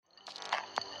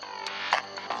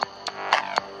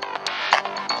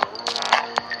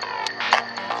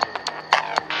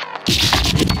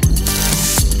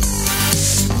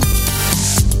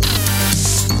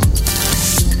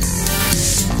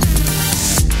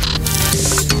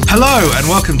Hello and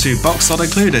welcome to Box Not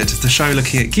Included, the show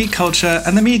looking at geek culture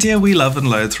and the media we love and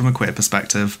loathe from a queer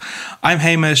perspective. I'm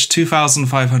Hamish,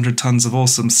 2,500 tons of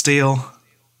awesome steel.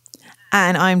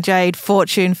 And I'm Jade,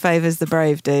 fortune favours the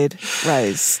brave dude,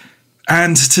 Rose.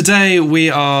 And today we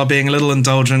are being a little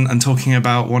indulgent and talking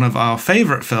about one of our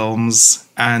favourite films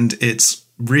and its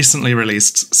recently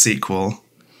released sequel.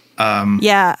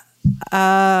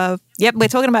 We're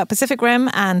talking about Pacific Rim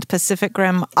and Pacific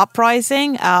Rim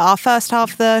Uprising. Our first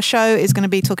half of the show is going to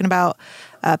be talking about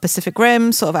Pacific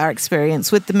Rim, sort of our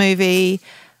experience with the movie,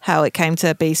 how it came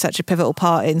to be such a pivotal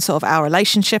part in sort of our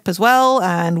relationship as well,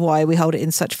 and why we hold it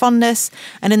in such fondness.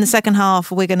 And in the second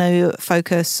half, we're going to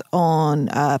focus on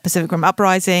Pacific Rim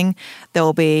Uprising. It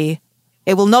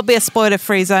will not be a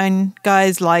spoiler-free zone,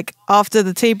 guys. Like, after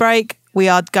the tea break, we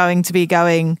are going to be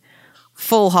going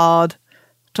full hard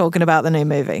talking about the new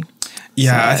movie.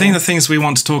 Yeah, I think the things we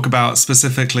want to talk about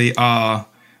specifically are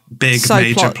big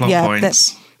major plot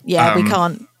points. We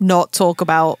can't not talk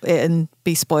about it and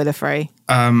be spoiler-free.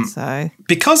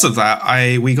 Because of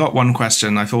that, we got one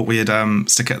question. I thought we'd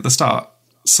stick it at the start.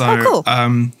 So,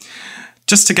 cool.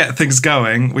 Just to get things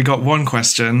going, we got one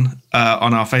question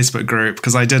on our Facebook group,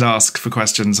 because I did ask for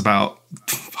questions about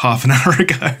half an hour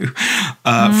ago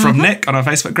from Nick on our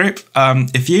Facebook group.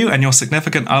 If you and your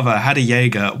significant other had a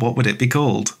Jaeger, what would it be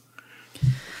called?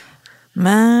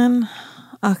 Man,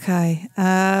 okay.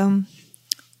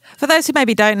 For those who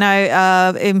maybe don't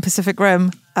know, in Pacific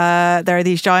Rim, there are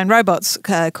these giant robots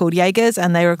called Jaegers,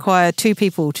 and they require two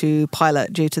people to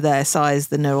pilot due to their size.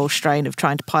 The neural strain of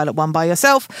trying to pilot one by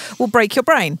yourself will break your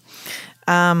brain.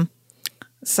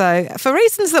 So for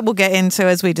reasons that we'll get into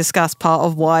as we discuss part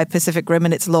of why Pacific Rim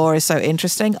and its lore is so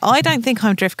interesting, I don't think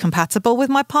I'm drift compatible with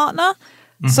my partner.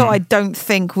 So I don't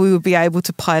think we would be able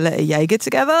to pilot a Jaeger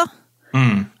together.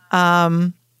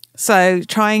 So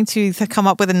trying to come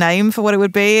up with a name for what it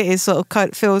would be is sort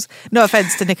of feels, no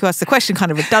offense to Nick who asked the question,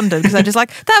 kind of redundant, because I'm just like,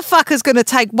 that fucker's going to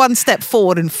take one step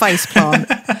forward and faceplant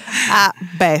at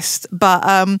best. But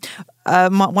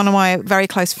one of my very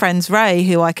close friends, Ray,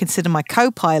 who I consider my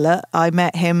co-pilot, I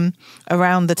met him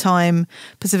around the time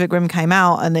Pacific Rim came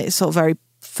out, and it's sort of very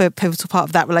pivotal part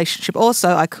of that relationship.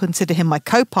 Also, I consider him my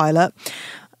co-pilot.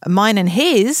 Mine and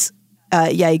his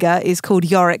Jaeger is called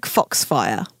Yorick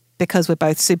Foxfire, because we're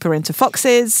both super into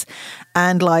foxes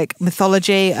and like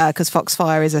mythology, because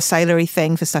Foxfire is a sailory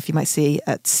thing for stuff you might see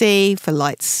at sea, for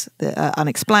lights that are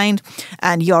unexplained,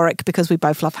 and Yorick because we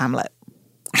both love Hamlet.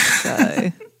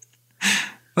 So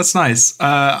that's nice.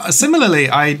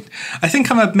 Similarly, I think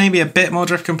I'm maybe a bit more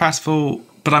drift compatible,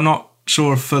 but I'm not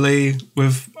sure fully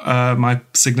with my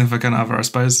significant other, I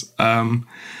suppose.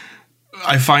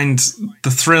 I find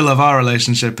the thrill of our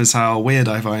relationship is how weird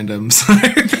I find him. So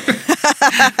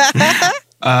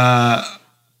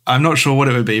I'm not sure what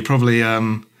it would be. Probably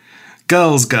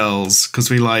girls,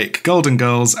 because we like Golden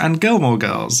Girls and Gilmore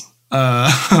Girls. Or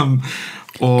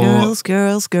girls,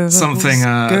 something. Girls. Something,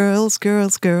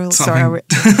 Sorry,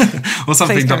 or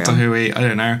something Doctor Who-y. I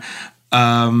don't know.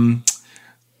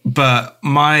 But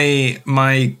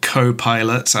my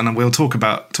co-pilot, and we'll talk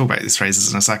about these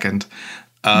phrases in a second.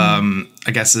 I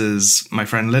guess is my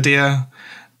friend Lydia.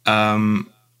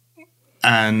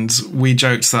 And we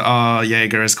joked that our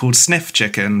Jaeger is called Sniff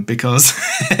Chicken because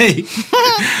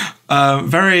a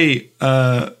very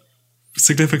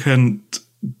significant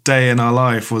day in our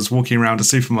life was walking around a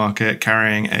supermarket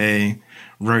carrying a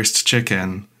roast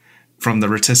chicken from the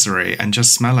rotisserie and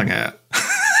just smelling it.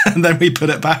 And then we put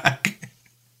it back.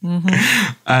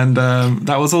 And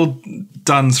that was all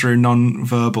done through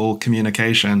non-verbal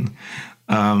communication.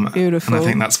 Beautiful. And I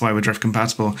think that's why we're drift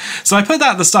compatible. So I put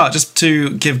that at the start just to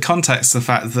give context to the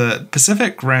fact that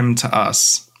Pacific Rim to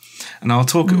us, and I'll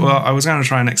talk, well, I was going to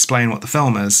try and explain what the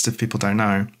film is if people don't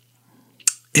know,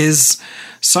 is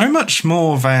so much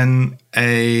more than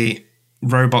a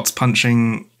robots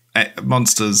punching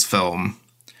monsters film.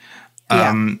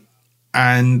 And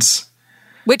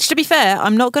which, to be fair,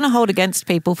 I'm not going to hold against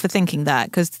people for thinking that,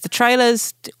 because the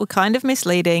trailers were kind of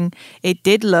misleading. It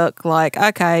did look like,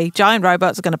 okay, giant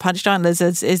robots are going to punch giant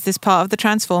lizards. Is this part of the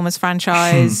Transformers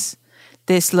franchise?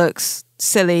 This looks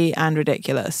silly and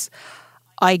ridiculous.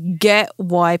 I get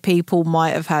why people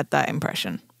might have had that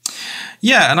impression.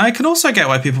 Yeah, and I can also get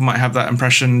why people might have that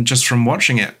impression just from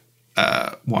watching it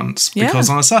once, because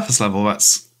on a surface level,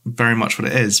 that's very much what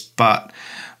it is. But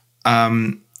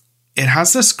it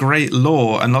has this great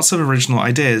lore and lots of original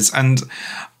ideas. And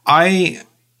I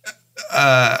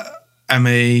am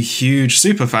a huge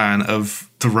super fan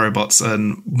of the robots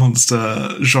and monster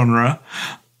genre.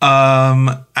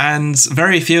 And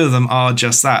very few of them are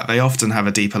just that. They often have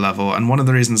a deeper level. And one of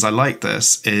the reasons I like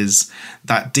this is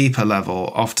that deeper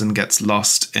level often gets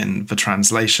lost in the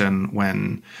translation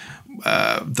when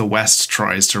the West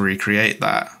tries to recreate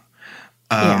that.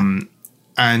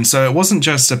 And so it wasn't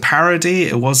just a parody.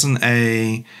 It wasn't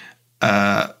a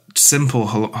simple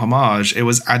homage. It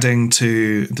was adding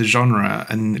to the genre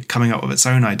and coming up with its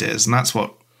own ideas. And that's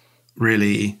what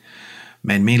really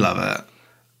made me love it.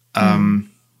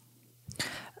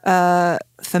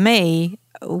 For me,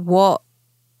 why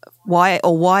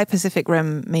Pacific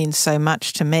Rim means so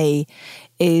much to me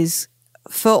is,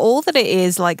 for all that it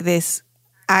is like this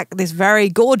very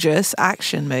gorgeous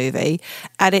action movie,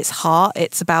 at its heart,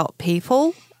 it's about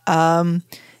people.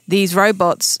 These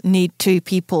robots need two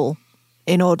people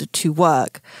in order to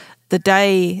work.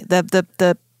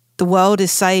 The world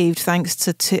is saved thanks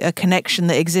to a connection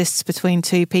that exists between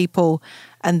two people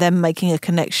and them making a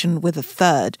connection with a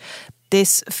third.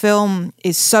 This film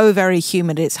is so very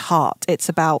human at its heart. It's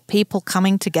about people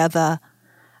coming together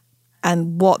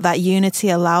and what that unity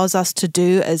allows us to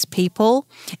do as people.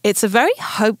 It's a very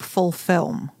hopeful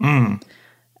film.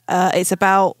 It's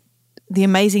about the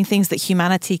amazing things that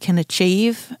humanity can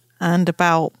achieve and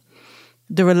about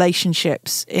the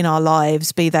relationships in our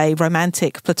lives, be they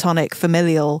romantic, platonic,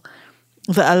 familial,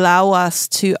 that allow us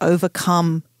to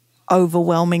overcome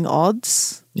overwhelming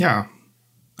odds. Yeah,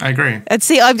 I agree. And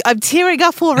see, I'm tearing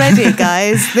up already,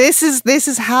 guys. This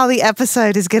is how the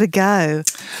episode is going to go.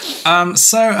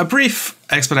 So a brief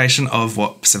explanation of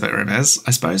what Pacific Rim is,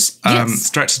 I suppose. Yes. It's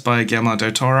directed by Guillermo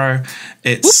del Toro.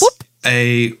 It's Whoop, whoop.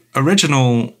 a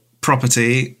original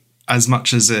property, as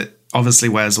much as it obviously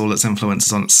wears all its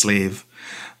influences on its sleeve.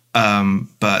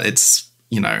 But it's,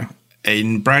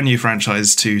 a brand new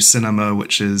franchise to cinema,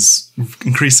 which is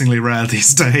increasingly rare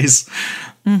these days.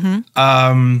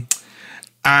 Mm-hmm.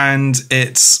 And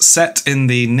it's set in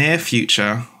the near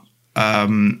future.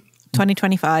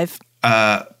 2025.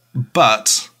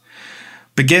 But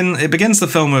it begins the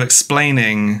film with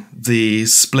explaining the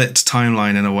split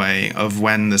timeline in a way of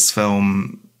when this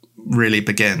film really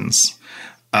begins.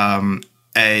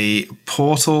 A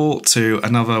portal to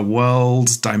another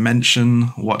world, dimension,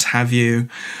 what have you,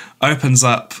 opens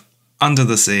up under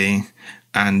the sea,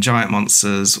 and giant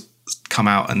monsters come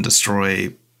out and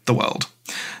destroy the world.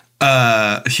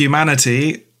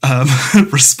 Humanity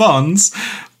responds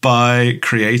by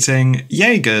creating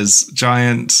Jaegers,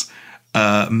 giant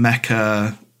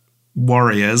mecha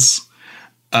warriors,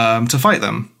 to fight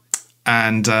them.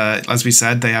 And as we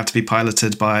said, they have to be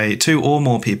piloted by two or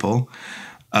more people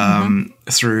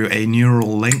through a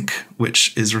neural link,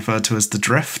 which is referred to as the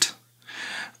drift,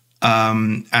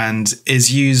 and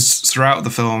is used throughout the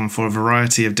film for a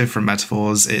variety of different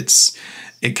metaphors.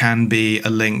 It can be a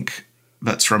link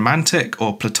that's romantic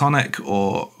or platonic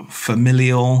or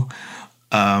familial,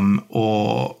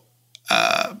 or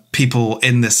people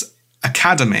in this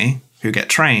academy who get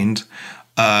trained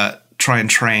try and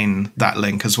train that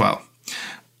link as well.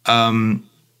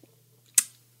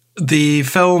 The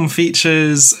film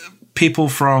features people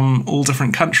from all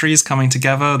different countries coming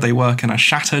together. They work in a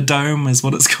shatter dome, is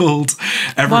what it's called.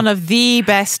 One of the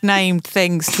best named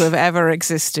things to have ever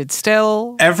existed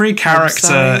still. Every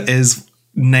character is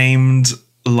named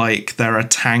like they're a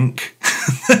tank.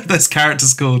 There's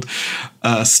characters called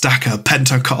Stacker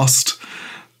Pentecost.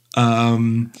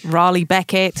 Raleigh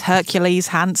Beckett, Hercules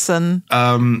Hansen.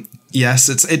 Yes,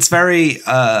 it's very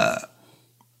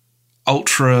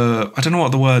ultra, I don't know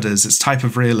what the word is. It's type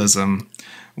of realism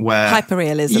where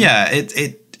hyperrealism. Yeah,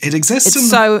 it exists.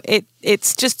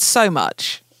 It's just so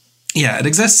much. Yeah, it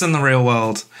exists in the real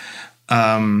world,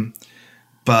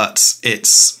 but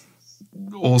it's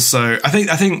also I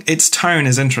think its tone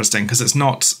is interesting because it's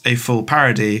not a full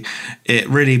parody.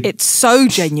 It's so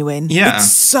genuine. Yeah,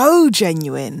 it's so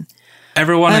genuine.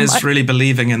 Everyone is really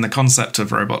believing in the concept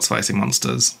of robots fighting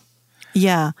monsters.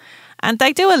 Yeah. And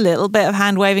they do a little bit of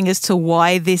hand waving as to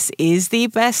why this is the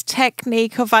best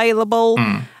technique available.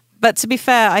 But to be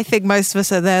fair, I think most of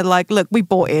us are there like, look, we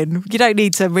bought in. You don't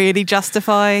need to really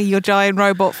justify your giant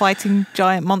robot fighting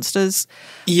giant monsters.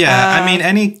 Yeah, I mean,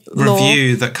 any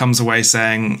review that comes away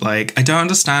saying, like, I don't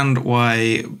understand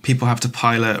why people have to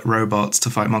pilot robots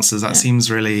to fight monsters. That seems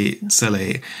really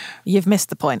silly. You've missed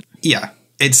the point. Yeah,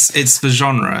 it's the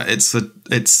genre. It's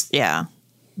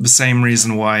the same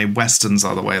reason why Westerns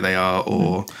are the way they are,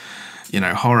 or,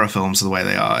 horror films are the way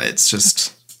they are. It's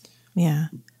just... Yeah.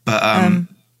 But...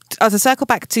 to circle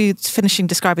back to finishing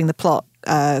describing the plot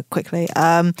quickly,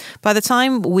 by the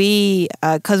time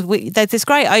there's this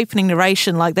great opening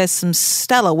narration, like there's some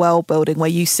stellar world building where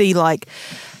you see like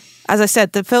as I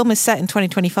said, the film is set in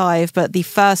 2025, but the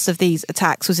first of these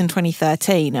attacks was in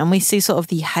 2013. And we see sort of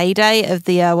the heyday of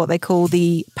the what they call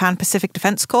the Pan-Pacific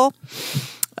Defense Corps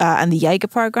and the Jaeger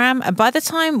program. And by the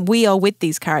time we are with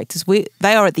these characters,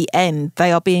 they are at the end.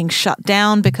 They are being shut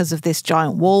down because of this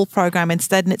giant wall program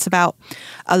instead. And it's about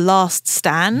a last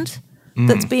stand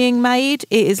that's being made.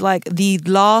 It is like the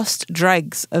last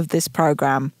dregs of this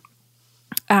program.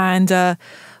 And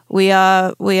we're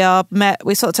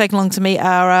sort of taken along to meet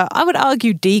our, I would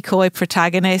argue, decoy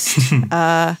protagonist,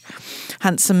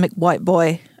 handsome white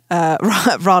boy,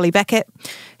 Raleigh Beckett,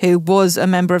 who was a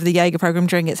member of the Jaeger program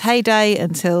during its heyday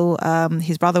until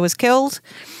his brother was killed.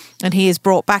 And he is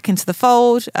brought back into the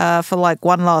fold for like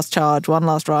one last charge, one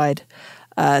last ride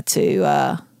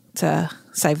to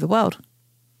save the world.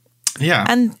 Yeah.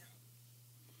 And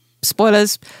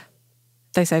spoilers,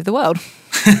 they save the world.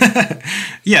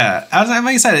 Yeah, as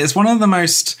I said, it's one of the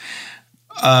most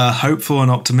hopeful and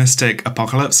optimistic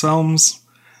apocalypse films,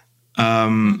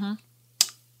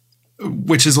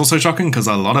 which is also shocking because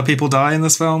a lot of people die in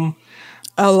this film.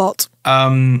 A lot.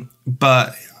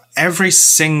 But every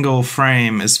single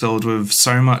frame is filled with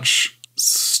so much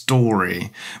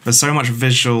story. There's so much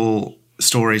visual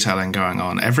storytelling going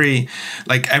on. Every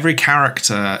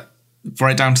character,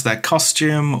 right down to their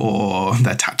costume or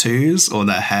their tattoos or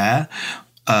their hair,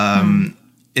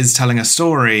 is telling a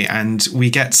story, and we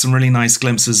get some really nice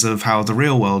glimpses of how the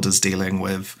real world is dealing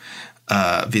with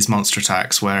these monster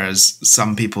attacks, whereas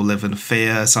some people live in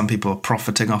fear, some people are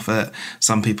profiting off it,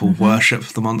 some people worship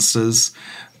the monsters.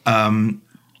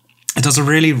 It does a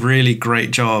really, really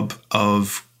great job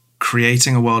of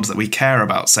creating a world that we care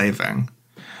about saving.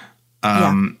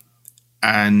 And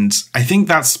I think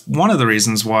that's one of the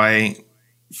reasons why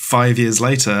 5 years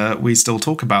later we still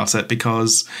talk about it,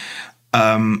 because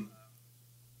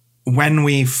when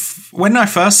I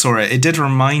first saw it, it did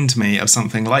remind me of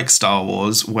something like Star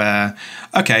Wars, where,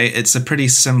 okay, it's a pretty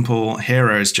simple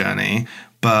hero's journey,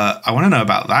 but I want to know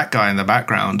about that guy in the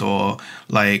background, or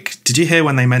like, did you hear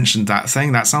when they mentioned that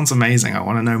thing? That sounds amazing. I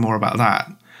want to know more about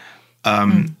that.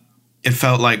 It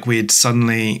felt like we'd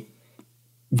suddenly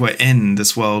were in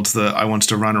this world that I wanted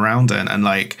to run around in. And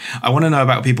like, I want to know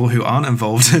about people who aren't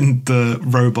involved in the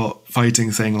robot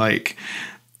fighting thing. Like,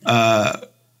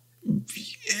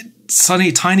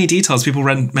 tiny details, people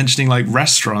mentioning like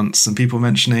restaurants and people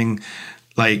mentioning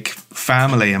like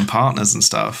family and partners and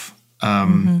stuff.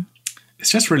 It's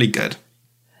just really good.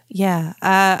 Yeah.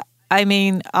 I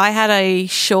mean, I had a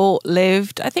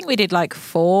short-lived, I think we did like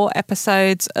 4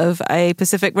 episodes of a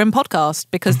Pacific Rim podcast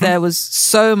because there was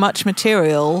so much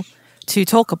material to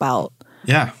talk about.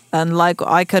 Yeah. And like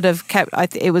I could have kept,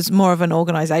 it was more of an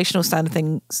organizational side of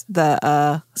things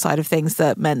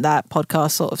that meant that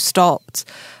podcast sort of stopped.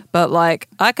 But like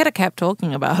I could have kept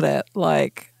talking about it.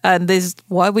 Like, and this is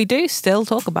why we do still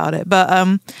talk about it.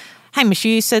 But Hamish,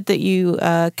 you said that you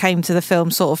came to the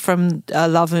film sort of from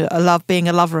being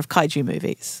a lover of kaiju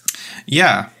movies.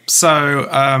 Yeah. So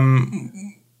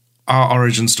our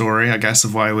origin story, I guess,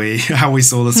 of how we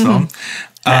saw this film.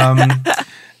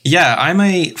 Yeah, I'm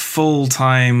a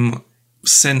full-time,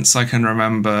 since I can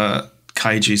remember,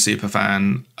 kaiju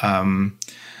superfan.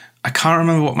 I can't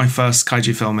remember what my first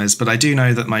kaiju film is, but I do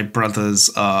know that my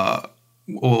brothers are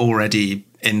already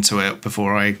into it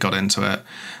before I got into it.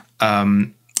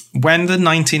 When the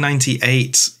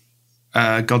 1998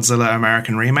 Godzilla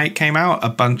American remake came out, a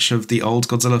bunch of the old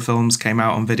Godzilla films came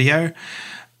out on video,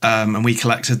 and we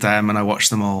collected them and I watched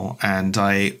them all. And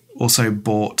I also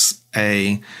bought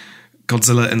a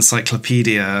Godzilla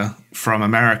encyclopedia from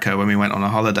America when we went on a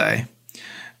holiday.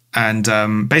 And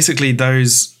basically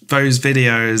those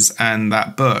videos and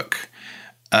that book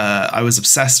I was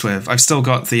obsessed with. I've still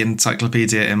got the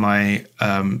encyclopedia in my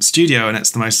studio, and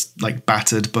it's the most like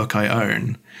battered book I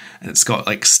own. And it's got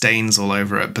like stains all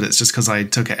over it, but it's just because I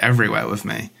took it everywhere with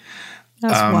me.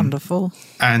 That's wonderful.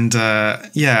 And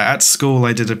yeah, at school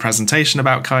I did a presentation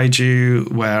about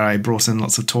kaiju where I brought in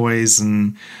lots of toys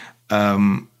and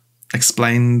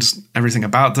explained everything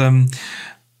about them.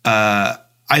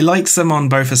 I liked them on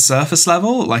both a surface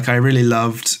level. Like I really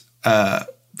loved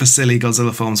the silly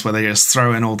Godzilla films where they just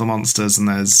throw in all the monsters and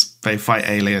they fight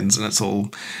aliens and it's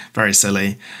all very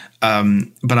silly.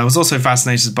 But I was also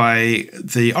fascinated by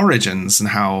the origins and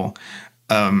how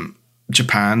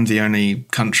Japan, the only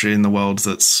country in the world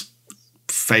that's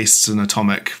faced an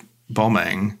atomic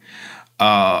bombing,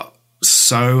 are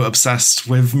so obsessed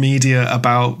with media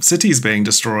about cities being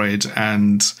destroyed,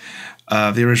 and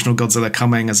the original Godzilla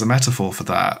coming as a metaphor for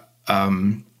that.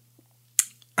 And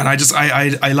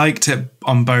I liked it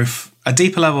on both a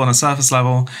deeper level and a surface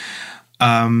level.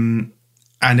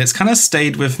 and it's kind of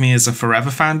stayed with me as a forever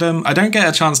fandom. I don't get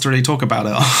a chance to really talk about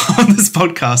it on this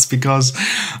podcast because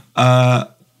I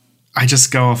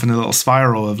just go off in a little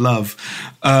spiral of love.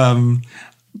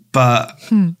 But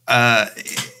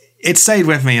it stayed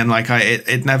with me, and like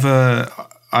the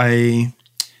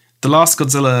last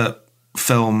Godzilla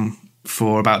film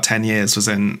for about 10 years was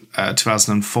in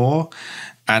 2004,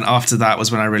 and after that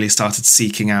was when I really started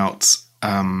seeking out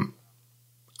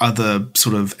other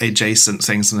sort of adjacent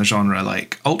things in the genre,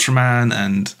 like Ultraman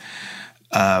and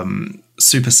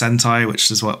Super Sentai,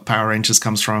 which is what Power Rangers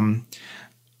comes from.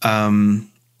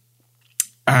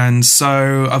 And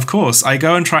so, of course, I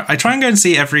try and go and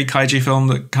see every kaiju film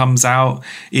that comes out,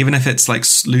 even if it's like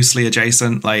loosely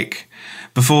adjacent. Like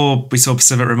before we saw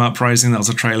Pacific Rim Uprising, there was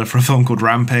a trailer for a film called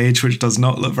Rampage, which does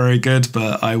not look very good,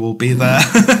 but I will be there.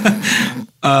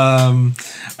 I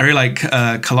really like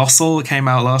Colossal. It came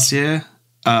out last year.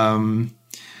 I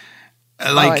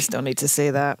still need to see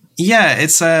that. Yeah,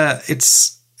 I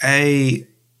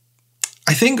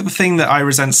think the thing that I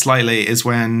resent slightly is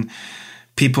when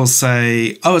people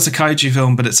say, oh, it's a kaiju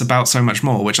film, but it's about so much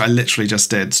more, which I literally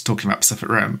just did talking about Pacific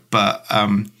Rim. But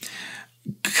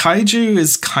kaiju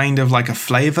is kind of like a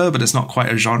flavor, but it's not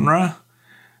quite a genre.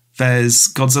 There's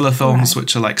Godzilla films,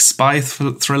 which are like spy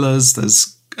thrillers.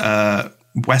 There's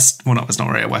it's not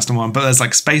really a Western one, but there's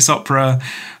like space opera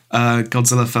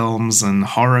Godzilla films and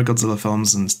horror Godzilla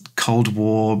films and Cold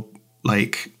War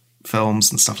like films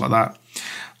and stuff like that.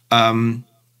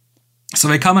 So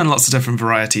they come in lots of different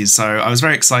varieties. So I was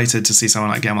very excited to see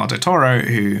someone like Guillermo del Toro,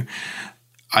 who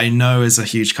I know is a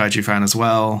huge kaiju fan as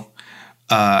well,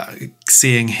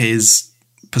 seeing his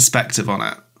perspective on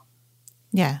it.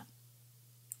 Yeah.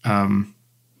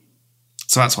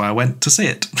 So that's why I went to see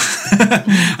it.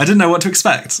 I didn't know what to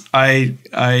expect. I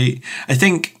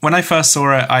think when I first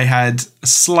saw it, I had a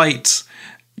slight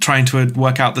trying to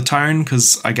work out the tone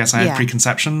because I guess I had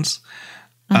preconceptions.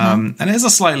 And it is a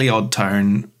slightly odd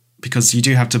tone because you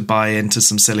do have to buy into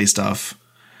some silly stuff.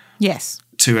 Yes.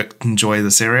 To enjoy the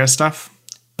serious stuff.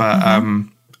 But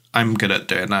I'm good at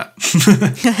doing that.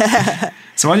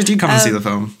 So why did you come and see the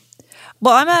film?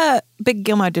 Well, I'm a big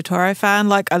Guillermo del Toro fan.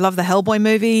 Like, I love the Hellboy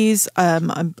movies.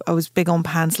 I was big on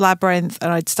Pan's Labyrinth,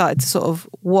 and I'd started to sort of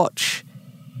watch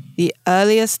the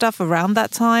earlier stuff around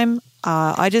that time.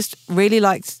 I just really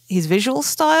liked his visual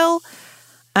style.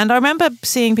 And I remember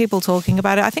seeing people talking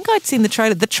about it. I think I'd seen the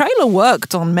trailer. The trailer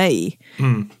worked on me.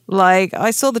 Like, I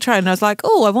saw the trailer and I was like,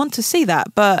 oh, I want to see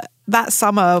that. But that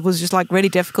summer was just like really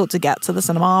difficult to get to the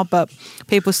cinema. But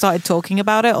people started talking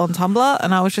about it on Tumblr.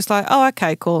 And I was just like, oh,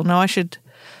 okay, cool. No, I should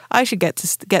get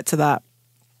to that.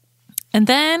 And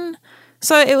then,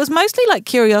 so it was mostly like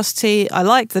curiosity. I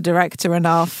liked the director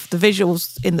enough. The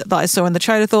visuals that I saw in the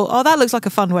trailer, thought, oh, that looks like a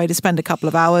fun way to spend a couple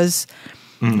of hours.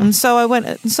 And so I went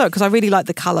and saw it because I really like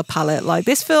the color palette. Like,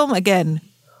 this film, again,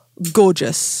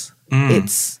 gorgeous.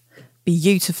 It's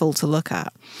beautiful to look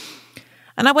at.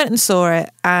 And I went and saw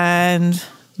it, and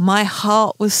my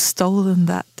heart was stolen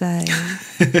that day.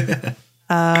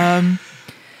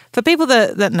 For people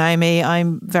that know me,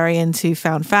 I'm very into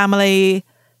found family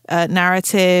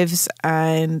narratives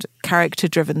and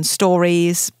character-driven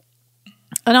stories.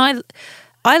 And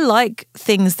I like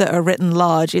things that are written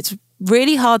large. It's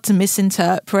really hard to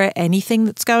misinterpret anything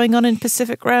that's going on in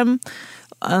Pacific Rim.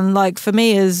 And like, for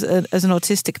me as an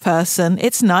autistic person,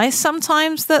 it's nice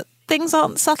sometimes that things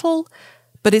aren't subtle,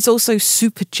 but it's also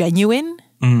super genuine.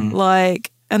 Like,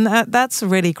 and that's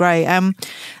really great. And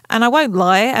I won't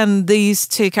lie, and these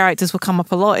two characters will come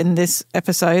up a lot in this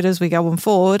episode as we go on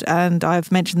forward, and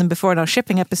I've mentioned them before in our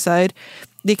shipping episode.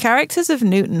 The characters of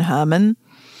Newt and Herman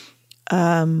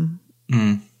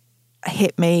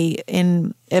hit me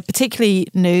in, particularly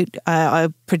Newt. I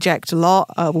project a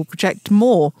lot. I will project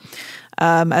more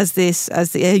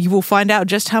you will find out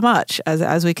just how much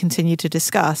as we continue to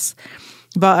discuss.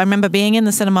 But I remember being in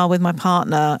the cinema with my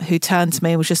partner, who turned to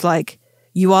me and was just like,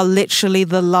 you are literally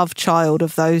the love child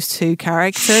of those two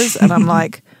characters. And I'm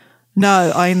like,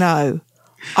 no, I know.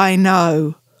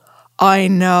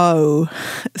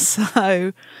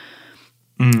 So,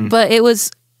 but it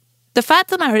was the fact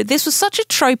that this was such a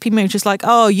tropey movie, just like,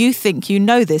 oh, you think you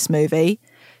know this movie.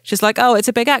 Just like, oh, it's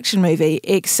a big action movie,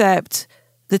 except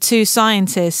the two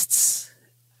scientists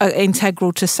are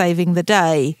integral to saving the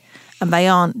day, and they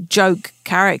aren't joke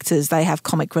characters. They have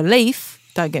comic relief.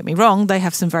 Don't get me wrong. They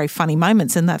have some very funny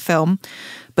moments in that film,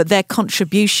 but their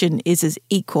contribution is as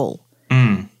equal.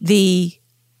 The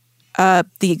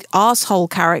arsehole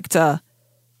character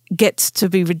gets to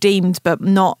be redeemed, but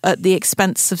not at the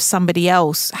expense of somebody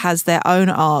else, has their own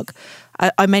arc.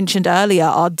 I mentioned earlier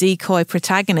our decoy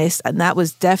protagonist, and that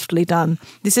was deftly done.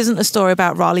 This isn't a story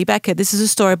about Riley Becker. This is a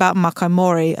story about Mako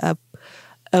Mori,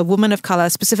 a woman of color,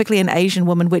 specifically an Asian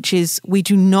woman, which is, we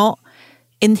do not,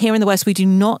 here in the West, we do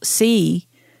not see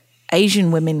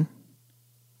Asian women.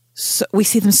 So, we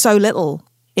see them so little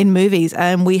in movies,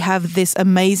 and we have this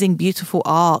amazing, beautiful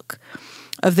arc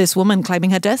of this woman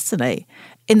claiming her destiny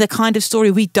in the kind of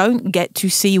story we don't get to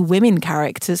see women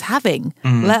characters having,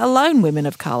 let alone women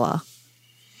of color.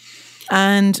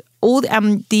 And all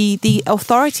the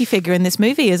authority figure in this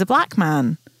movie is a black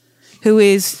man who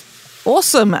is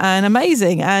awesome and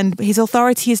amazing, and his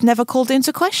authority is never called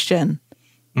into question.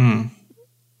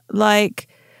 Like,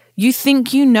 you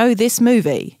think you know this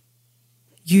movie.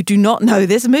 You do not know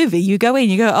this movie. You go in,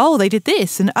 you go, oh, they did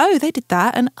this, and oh, they did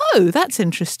that, and oh, that's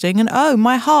interesting, and oh,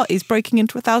 my heart is breaking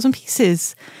into 1,000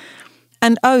 pieces,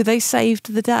 and oh, they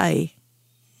saved the day.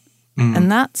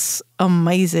 And that's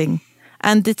amazing.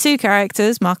 And the two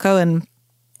characters, Mako and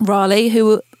Riley,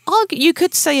 who you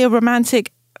could say a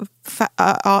romantic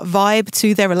vibe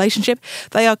to their relationship,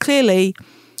 they are clearly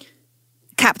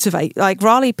captivate. Like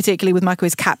Riley, particularly with Mako,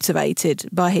 is captivated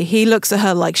by her. He looks at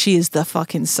her like she is the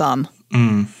fucking sun.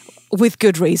 With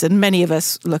good reason. Many of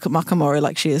us look at Mako Mori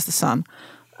like she is the sun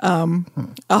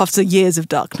after years of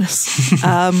darkness.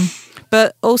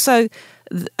 But also,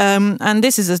 and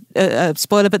this is a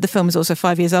spoiler, but the film is also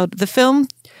 5 years old. The film,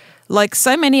 like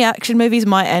so many action movies,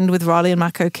 might end with Riley and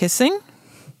Mako kissing.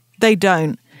 They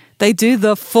don't. They do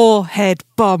the forehead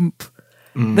bump.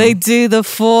 They do the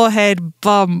forehead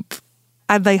bump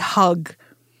and they hug.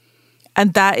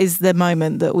 And that is the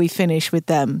moment that we finish with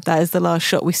them. That is the last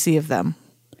shot we see of them.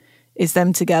 Is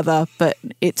them together, but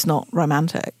it's not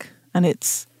romantic. And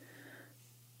it's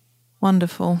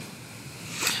wonderful.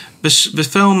 The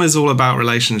film is all about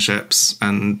relationships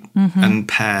and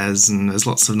pairs, and there's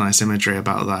lots of nice imagery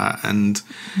about that. And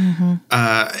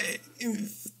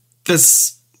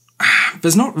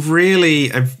there's not really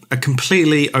a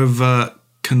completely overt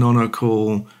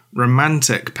canonical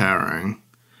romantic pairing,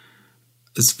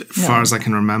 as far as I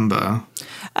can remember.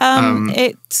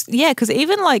 It's because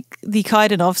even like the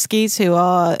Kaidanovskis, who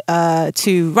are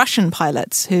two Russian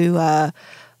pilots who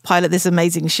pilot this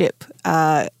amazing ship,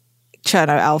 Cherno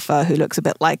Alpha, who looks a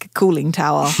bit like a cooling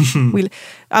tower.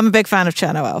 I'm a big fan of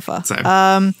Cherno Alpha.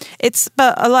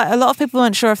 But a lot of people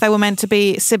weren't sure if they were meant to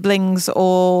be siblings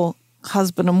or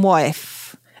husband and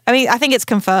wife. I mean, I think it's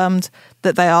confirmed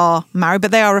that they are married,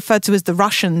 but they are referred to as the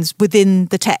Russians within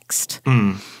the text,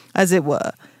 as it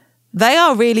were. They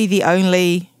are really the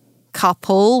only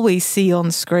couple we see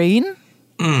on screen.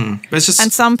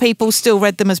 And some people still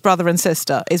read them as brother and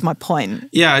sister, is my point.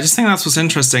 Yeah, I just think that's what's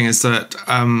interesting, is that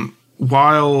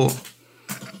while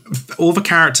all the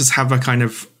characters have a kind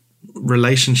of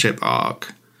relationship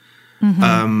arc,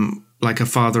 like a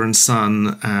father and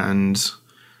son and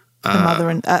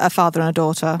a father and a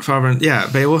daughter.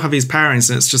 They all have these pairings,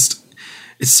 and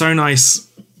it's so nice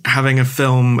having a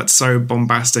film that's so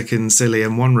bombastic and silly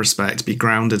in one respect be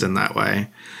grounded in that way.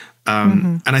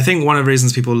 And I think one of the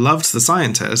reasons people loved The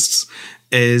Scientists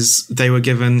is they were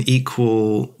given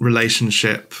equal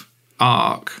relationship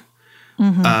arc,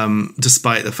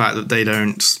 despite the fact that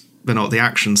they're not the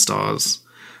action stars,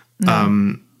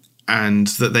 and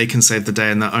that they can save the day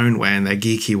in their own way, in their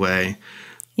geeky way.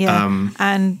 Yeah,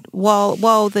 and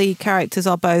while the characters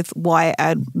are both white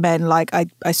and men, like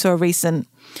I saw a recent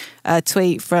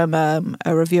tweet from a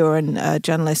reviewer and a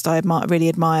journalist I really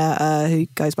admire, who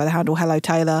goes by the handle Hello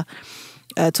Taylor,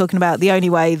 talking about the only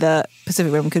way that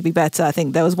Pacific Rim could be better. I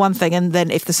think there was one thing, and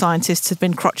then if The Scientists had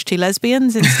been crotchety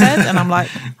lesbians instead, and I'm like,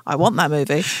 I want that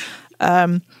movie.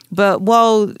 But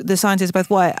while The Scientists are both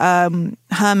white,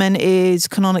 Herman is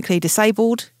canonically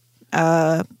disabled.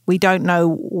 We don't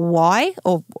know why,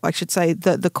 or I should say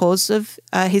the cause of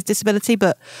his disability,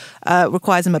 but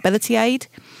requires a mobility aid.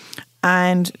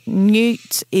 And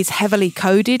Newt is heavily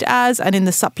coded as, and in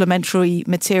the supplementary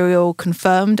material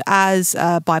confirmed as,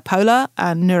 bipolar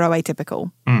and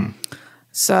neuroatypical.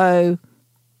 So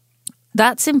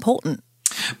that's important.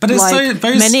 But it's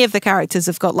many of the characters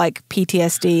have got like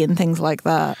PTSD and things like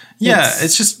that. Yeah,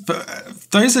 it's just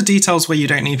those are details where you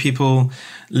don't need people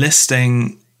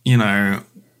listing,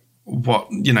 what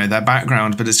their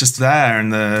background, but it's just there,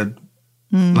 and the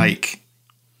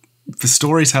the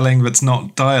storytelling that's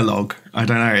not dialogue. I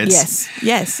don't know.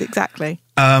 Yes, exactly.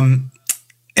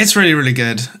 It's really, really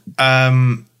good.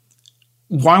 I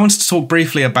wanted to talk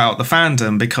briefly about the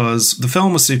fandom, because the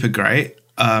film was super great.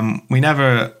 We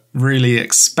never really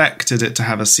expected it to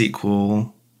have a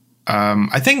sequel.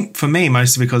 I think for me,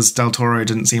 mostly because Del Toro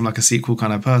didn't seem like a sequel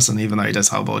kind of person, even though he does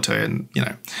Hellboy 2. And,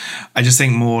 I just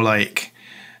think more like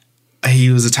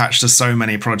he was attached to so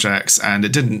many projects, and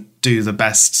it didn't do the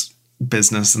best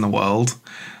business in the world.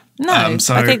 No,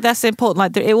 So I think that's important.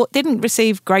 Like, it didn't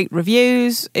receive great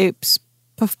reviews. Its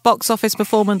box office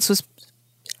performance was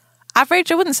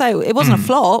average. I wouldn't say it wasn't a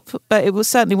flop, but it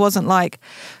certainly wasn't like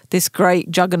this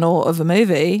great juggernaut of a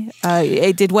movie.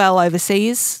 It did well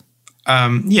overseas.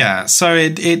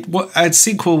 So a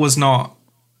sequel was not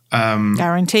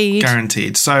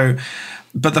guaranteed. So,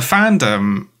 but the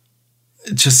fandom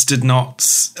just did not,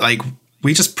 like,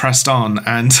 we just pressed on,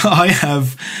 and I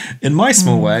have, in my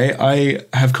small way, I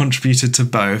have contributed to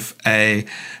both a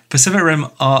Pacific Rim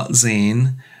art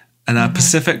zine and a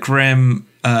Pacific Rim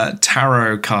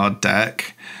tarot card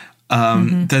deck.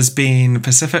 There's been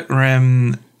Pacific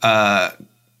Rim list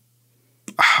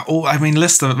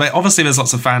of, obviously there's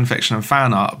lots of fan fiction and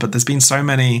fan art, but there's been so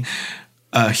many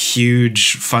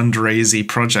huge fundraising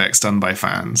projects done by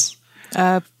fans.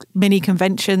 Mini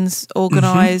conventions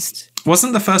organised.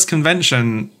 Wasn't the first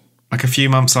convention like a few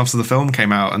months after the film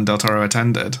came out and Del Toro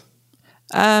attended?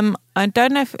 I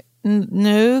don't know if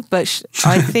no, but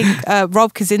I think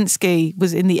Rob Kaczynski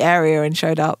was in the area and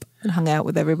showed up and hung out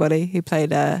with everybody who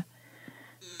played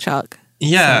Chuck.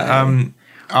 Yeah,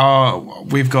 so.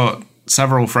 We've got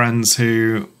several friends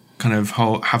who kind of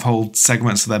have whole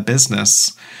segments of their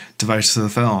business devoted to the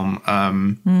film.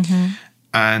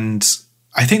 And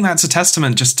I think that's a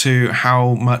testament just to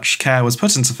how much care was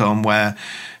put into film, where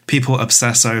people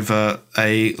obsess over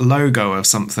a logo of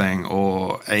something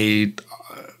or a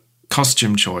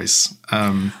costume choice.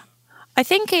 I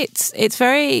think it's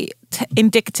very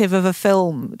indicative of a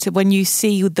film to when you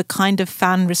see the kind of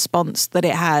fan response that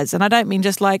it has. And I don't mean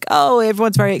just like, oh,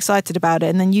 everyone's very excited about it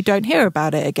and then you don't hear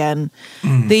about it again.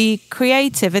 The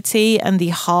creativity and the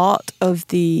heart of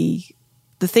the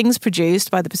things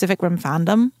produced by the Pacific Rim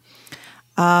fandom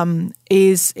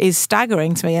is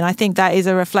staggering to me. And I think that is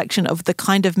a reflection of the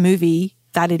kind of movie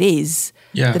that it is.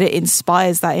 Yeah. That it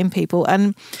inspires that in people.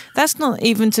 And that's not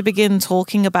even to begin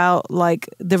talking about like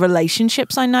the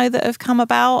relationships I know that have come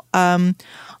about.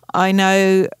 I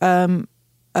know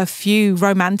a few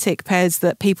romantic pairs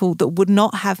that people that would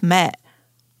not have met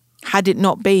had it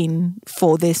not been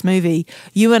for this movie.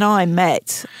 You and I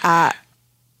met at,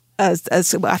 as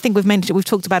I think we've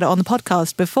talked about it on the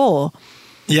podcast before.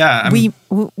 Yeah,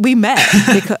 we met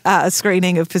at a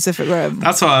screening of Pacific Rim.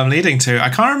 That's what I'm leading to. I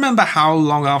can't remember how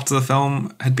long after the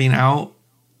film had been out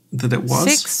that it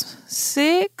was.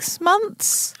 6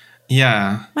 months.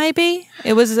 Yeah, maybe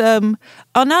it was. It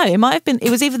might have been. It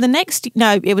was either the next.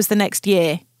 No, it was the next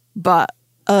year, but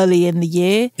early in the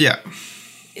year. Yeah.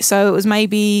 So it was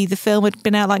maybe the film had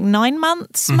been out like 9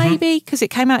 months, maybe, because it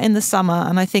came out in the summer,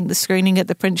 and I think the screening at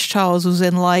the Prince Charles was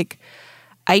in like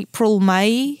April,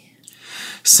 May.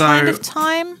 So kind of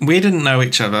time. We didn't know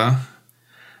each other,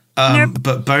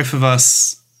 but both of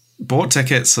us bought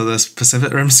tickets for this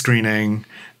Pacific Rim screening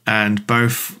and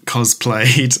both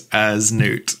cosplayed as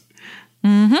Newt.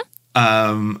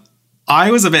 I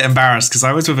was a bit embarrassed because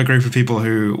I was with a group of people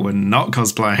who were not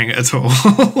cosplaying at all.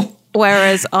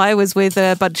 Whereas I was with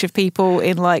a bunch of people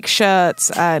in like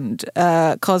shirts and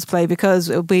cosplay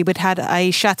because we would had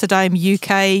a Shatterdome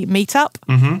UK meetup.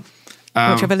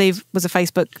 Which I believe was a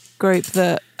Facebook group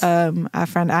that our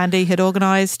friend Andy had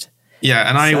organised. Yeah,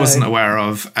 and I wasn't aware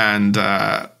of. And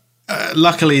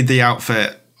luckily the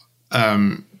outfit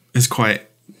is quite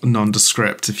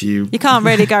nondescript. You can't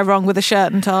really go wrong with a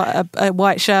shirt and tie, a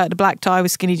white shirt and a black tie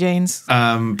with skinny jeans.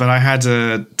 But I had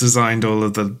designed all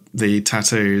of the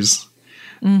tattoos.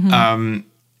 And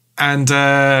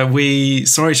we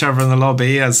saw each other in the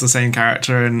lobby as the same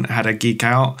character and had a geek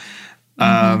out.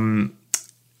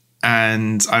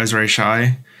 And I was very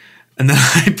shy. And then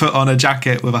I put on a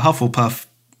jacket with a Hufflepuff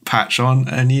patch on,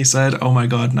 and you said, oh my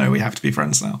God, no, we have to be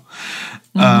friends now.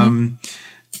 And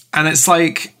it's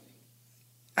like,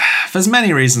 there's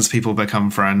many reasons people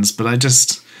become friends, but I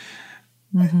just,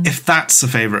 if that's a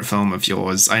favourite film of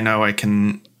yours, I know I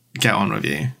can get on with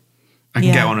you. I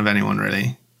can get on with anyone,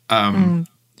 really.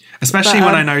 Especially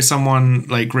when I know someone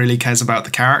like really cares about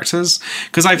the characters.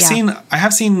 Because I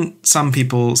have seen some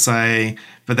people say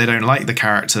that they don't like the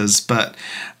characters, but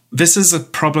this is a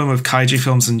problem with kaiju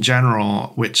films in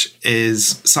general, which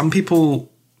is some people,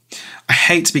 I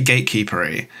hate to be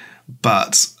gatekeepery,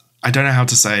 but I don't know how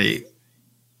to say.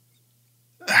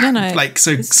 Like,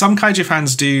 so some kaiju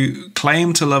fans do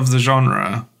claim to love the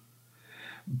genre,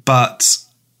 but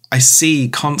I see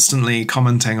constantly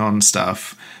commenting on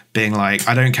stuff being like,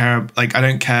 I don't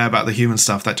care about the human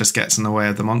stuff, that just gets in the way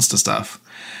of the monster stuff.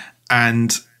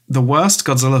 And the worst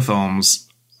Godzilla films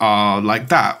are like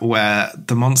that, where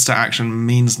the monster action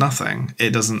means nothing. It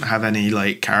doesn't have any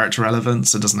like character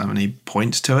relevance. It doesn't have any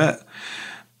point to it.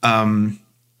 And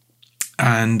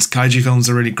kaiju films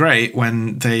are really great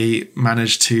when they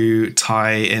manage to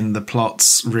tie in the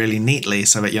plots really neatly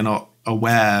so that you're not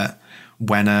aware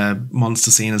when a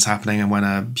monster scene is happening and when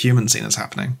a human scene is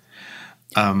happening.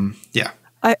 Yeah.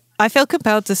 I feel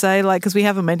compelled to say, like, because we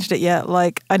haven't mentioned it yet,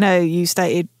 like, I know you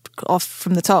stated off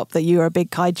from the top that you're a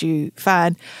big kaiju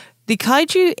fan. The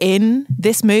kaiju in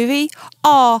this movie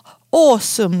are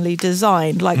awesomely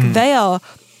designed. Like, they are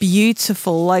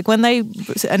beautiful. Like, when they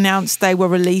announced they were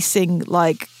releasing,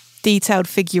 like, detailed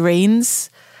figurines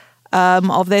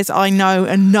of this, I know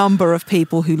a number of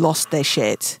people who lost their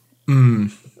shit.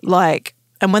 Like,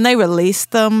 and when they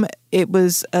released them, it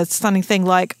was a stunning thing.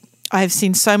 Like, I have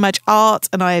seen so much art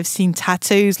and I have seen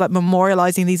tattoos like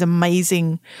memorializing these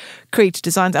amazing creature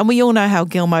designs. And we all know how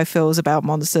Guillermo feels about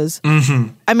monsters.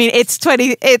 I mean, it's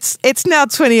now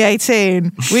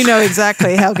 2018. We know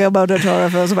exactly how Guillermo del Toro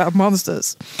feels about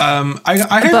monsters.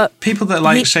 I hope people that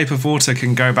like Shape of Water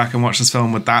can go back and watch this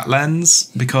film with that lens,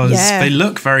 because they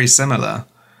look very similar.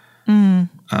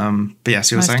 But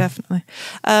yes, you were saying? Definitely.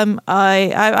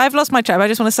 I've lost my track. I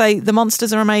just want to say the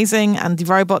monsters are amazing and the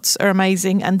robots are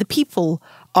amazing and the people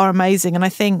are amazing. And I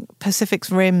think Pacific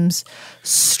Rim's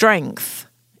strength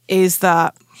is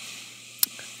that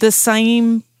the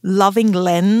same loving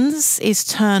lens is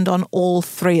turned on all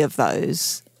three of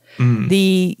those. And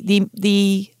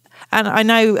I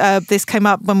know this came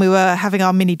up when we were having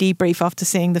our mini debrief after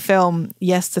seeing the film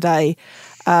yesterday.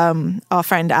 Our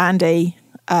friend Andy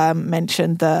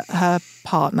mentioned that her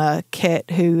partner Kit,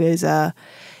 who is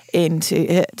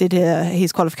did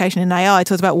his qualification in AI,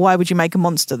 talks about why would you make a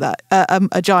monster that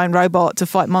a giant robot to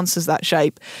fight monsters that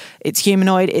shape? It's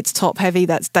humanoid, it's top heavy,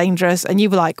 that's dangerous, and you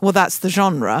were like, well, that's the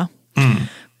genre.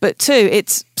 But two,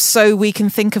 it's so we can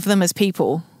think of them as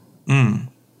people.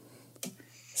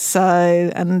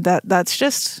 So, and that's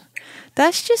just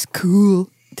cool.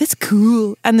 That's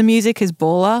cool. And the music is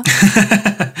baller.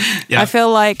 I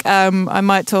feel like I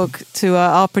might talk to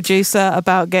our producer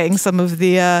about getting some of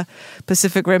the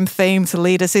Pacific Rim theme to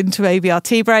lead us into maybe our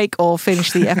tea break or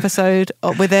finish the episode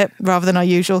with it rather than our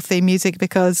usual theme music,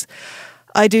 because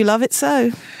I do love it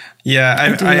so. Yeah,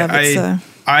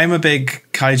 I'm a big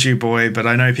kaiju boy, but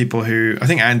I know people who, I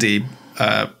think Andy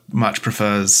much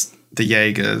prefers the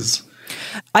Jaegers.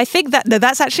 I think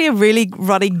that's actually a really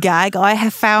running gag I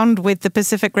have found with the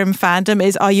Pacific Rim fandom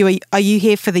is, are you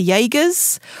here for the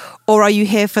Jaegers or are you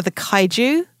here for the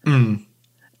kaiju?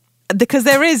 Because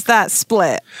there is that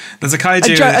split. There's a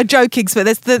kaiju... A joking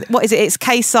split. There's what is it? It's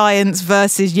K-Science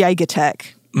versus Jaeger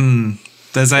Tech.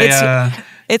 There's a...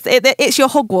 It's your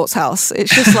Hogwarts house.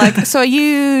 It's just like, so are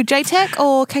you J-Tech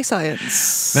or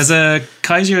K-Science? There's a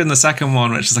kaiju in the second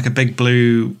one, which is like a big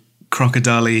blue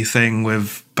crocodile thing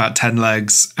with about 10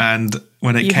 legs, and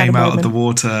when it came out of the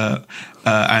water,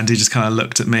 Andy just kind of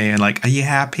looked at me and like, are you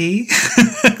happy?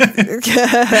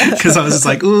 Because I was just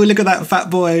like, ooh, look at that fat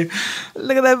boy.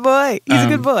 Look at that boy. He's a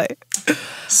good boy.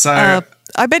 So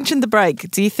I mentioned the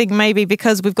break. Do you think maybe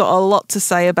because we've got a lot to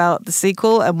say about the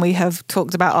sequel and we have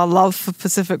talked about our love for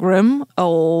Pacific Rim a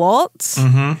lot,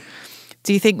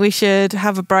 do you think we should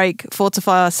have a break,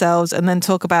 fortify ourselves, and then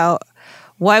talk about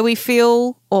why we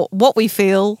feel or what we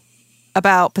feel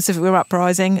about Pacific Rim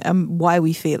Uprising and why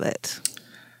we feel it?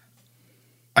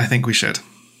 I think we should.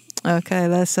 Okay,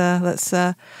 let's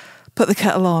put the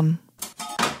kettle on.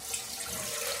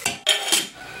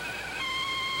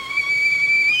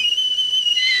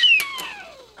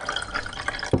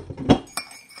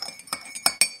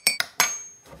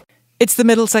 It's the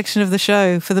middle section of the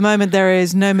show. For the moment, there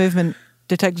is no movement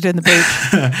detected in the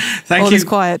booth. All is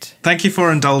quiet. Thank you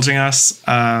for indulging us.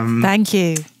 Thank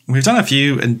you. We've done a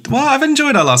few, and well, I've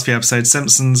enjoyed our last few episodes,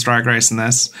 Simpsons, Drag Race, and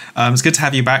this. It's good to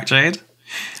have you back, Jade.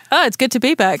 Oh, it's good to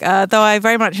be back. Though I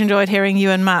very much enjoyed hearing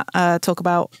you and Matt talk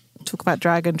about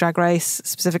drag and Drag Race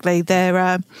specifically.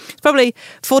 It's probably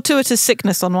fortuitous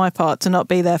sickness on my part to not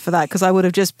be there for that, because I would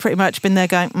have just pretty much been there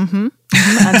going,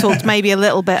 and talked maybe a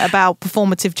little bit about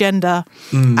performative gender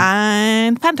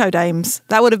and panto dames.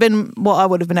 That would have been what I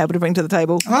would have been able to bring to the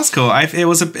table. Oh, that's cool. It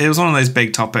was one of those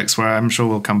big topics where I'm sure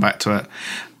we'll come back to it.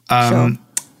 Sure.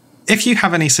 If you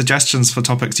have any suggestions for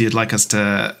topics you'd like us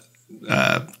to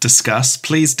discuss,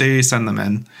 please do send them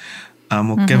in.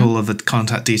 We'll give all of the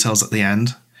contact details at the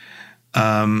end.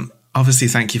 Obviously,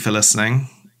 thank you for listening.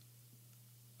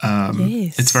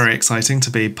 Yes. It's very exciting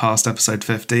to be past episode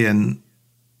 50 and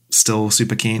still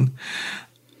super keen.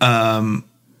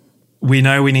 We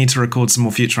know we need to record some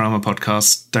more Futurama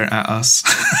podcasts. Don't at us.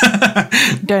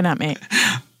 Don't at me.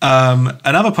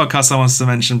 Another podcast I wanted to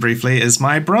mention briefly is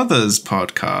my brother's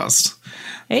podcast.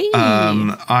 Hey.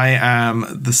 I am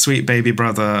the sweet baby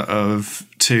brother of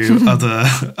two other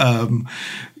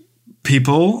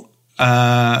people.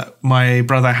 My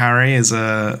brother Harry is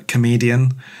a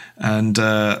comedian, and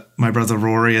my brother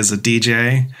Rory is a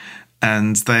DJ.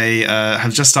 And they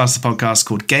have just started a podcast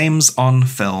called Games on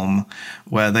Film,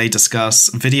 where they discuss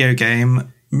video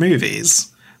game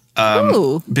movies.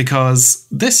 Because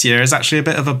this year is actually a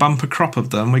bit of a bumper crop of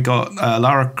them. We got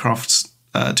Lara Croft's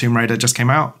Tomb Raider just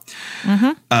came out.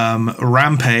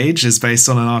 Rampage is based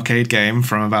on an arcade game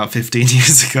from about 15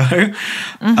 years ago.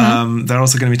 They're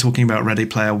also going to be talking about Ready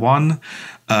Player One,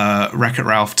 Wreck-It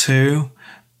Ralph 2,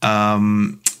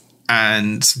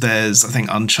 and there's, I think,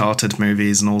 Uncharted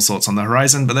movies and all sorts on the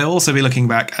horizon. But they'll also be looking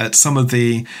back at some of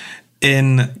the,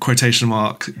 in quotation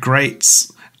mark,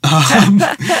 greats,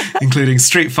 including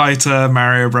Street Fighter,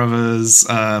 Mario Brothers,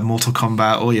 Mortal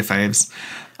Kombat, all your faves.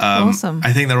 Awesome.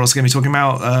 I think they're also going to be talking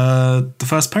about the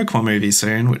first Pokemon movie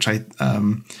soon, which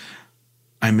I'm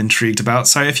intrigued about.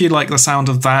 So if you like the sound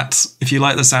of that, if you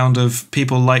like the sound of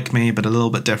people like me but a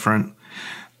little bit different,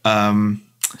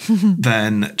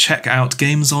 then check out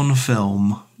Games on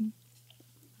Film.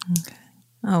 Okay.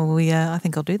 Oh, yeah, I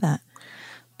think I'll do that.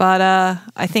 But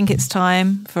I think it's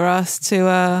time for us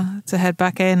to head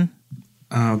back in.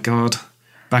 Oh, God.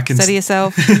 Back into... Steady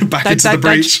yourself. Back into the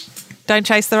breach. Don't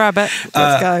chase the rabbit.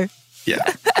 Let's go.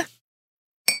 Yeah.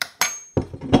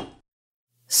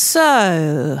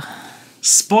 So...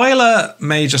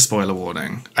 Major spoiler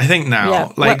warning. I think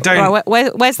now,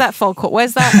 where's that fog?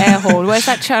 Where's that air horn? Where's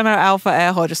that Channel Alpha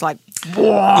air horn? Just like,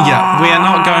 yeah, we are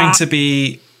not going to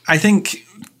be. I think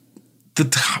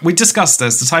we discussed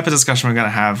this. The type of discussion we're going to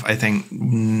have, I think,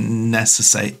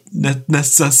 necessitates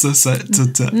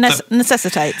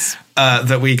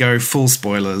that we go full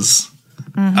spoilers.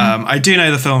 I do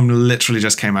know the film literally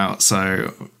just came out,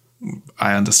 so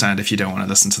I understand if you don't want to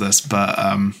listen to this, but.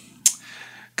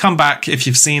 Come back if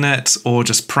you've seen it, or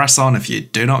just press on if you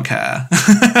do not care.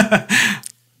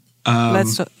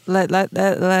 Let's. It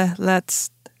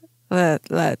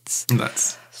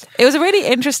was a really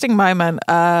interesting moment.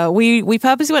 We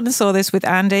purposely went and saw this with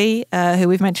Andy, who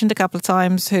we've mentioned a couple of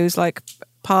times, who's like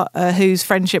whose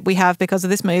friendship we have because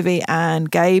of this movie, and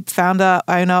Gabe, founder,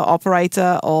 owner,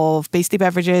 operator of Beastly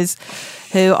Beverages,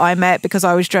 who I met because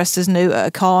I was dressed as Newt at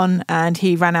a con, and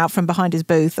he ran out from behind his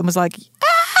booth and was like,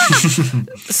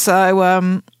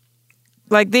 So,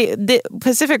 like the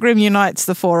Pacific Rim unites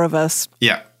the four of us.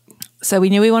 Yeah. So we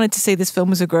knew we wanted to see this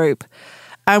film as a group.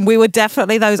 And we were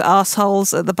definitely those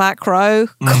assholes at the back row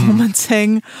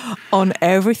commenting on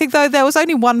everything. Though there was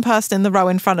only one person in the row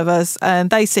in front of us,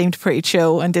 and they seemed pretty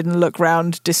chill and didn't look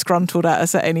round disgruntled at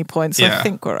us at any point. So I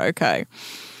think we're okay.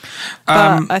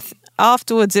 But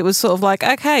afterwards, it was sort of like,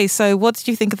 okay, so what did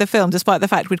you think of the film, despite the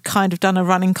fact we'd kind of done a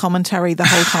running commentary the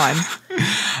whole time?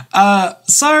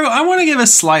 So I want to give a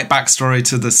slight backstory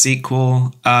to the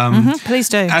sequel. Please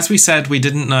do. As we said, we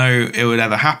didn't know it would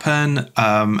ever happen.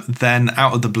 Then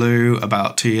out of the blue,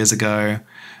 about 2 years ago,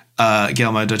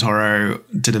 Guillermo del Toro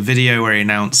did a video where he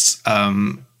announced a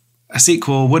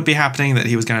sequel would be happening that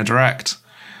he was going to direct.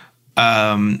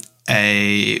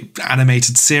 A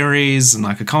animated series and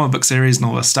like a comic book series and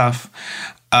all this stuff.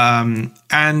 And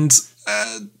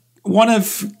one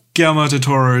of Guillermo del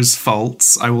Toro's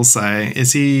faults, I will say,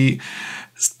 is he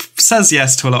says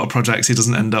yes to a lot of projects he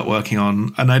doesn't end up working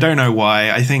on. And I don't know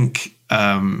why. I think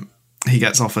he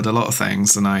gets offered a lot of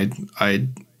things, and I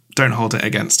don't hold it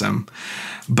against him.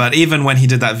 But even when he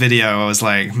did that video, I was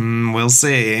like, we'll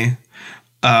see.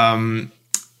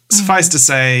 Suffice to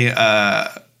say,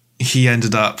 he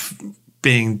ended up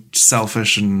being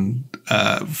selfish and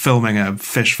filming a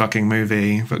fish fucking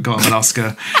movie that got him an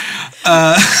Oscar.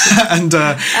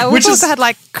 We've also had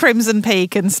like Crimson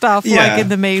Peak and stuff like in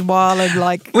the meanwhile, and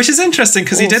like, which is interesting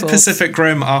because he did Pacific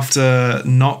Rim after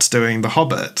not doing The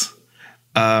Hobbit.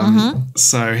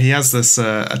 So he has this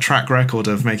a track record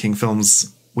of making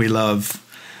films we love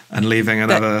and leaving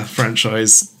another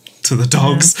franchise to the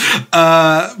dogs.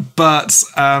 But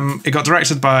it got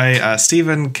directed by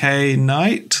Stephen K.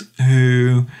 Knight,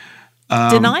 who...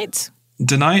 DeKnight?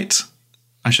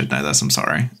 I should know this, I'm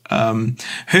sorry.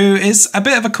 Who is a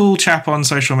bit of a cool chap on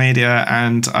social media,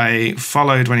 and I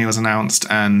followed when he was announced,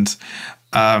 and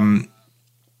I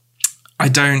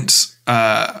don't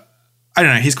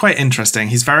know, he's quite interesting.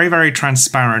 He's very, very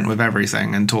transparent with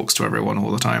everything and talks to everyone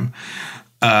all the time.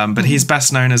 But he's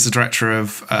best known as the director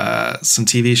of some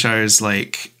TV shows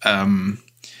like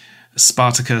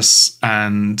Spartacus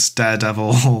and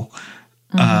Daredevil,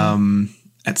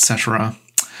 etc.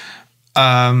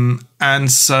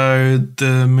 And so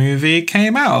the movie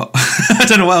came out. I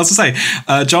don't know what else to say.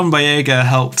 John Boyega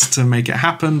helped to make it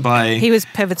happen by... He was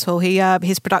pivotal.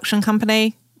 His production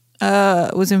company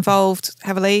was involved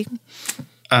heavily.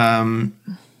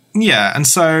 Yeah, and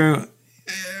so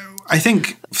I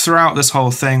think throughout this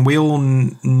whole thing, we all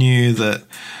knew that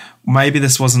maybe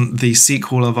this wasn't the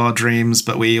sequel of our dreams,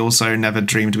 but we also never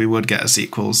dreamed we would get a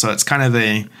sequel. So it's kind of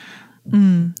a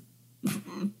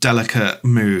delicate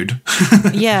mood.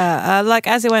 Yeah, like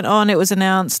as it went on, it was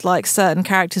announced like certain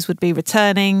characters would be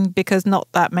returning because not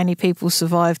that many people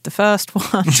survived the first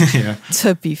one. Yeah.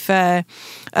 To be fair,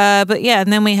 but yeah,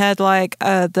 and then we had like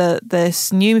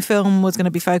this new film was going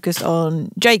to be focused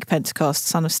on Jake Pentecost,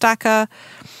 son of Stacker.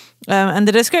 And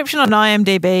the description on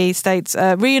IMDb states,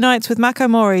 reunites with Mako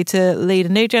Mori to lead a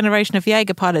new generation of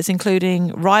Jaeger pilots,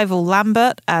 including rival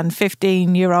Lambert and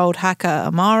 15-year-old hacker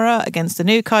Amara against a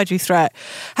new kaiju threat.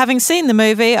 Having seen the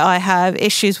movie, I have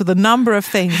issues with a number of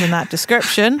things in that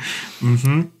description.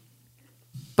 Mm-hmm.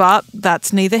 But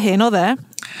that's neither here nor there.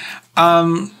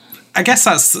 I guess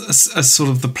that's a sort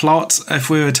of the plot.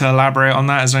 If we were to elaborate on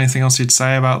that, is there anything else you'd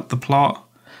say about the plot?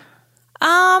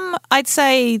 I'd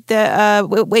say that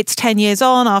it's 10 years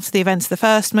on after the events of the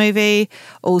first movie.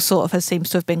 All sort of seems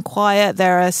to have been quiet.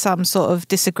 There are some sort of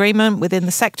disagreement within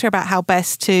the sector about how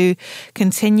best to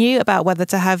continue, about whether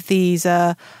to have these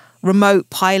remote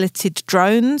piloted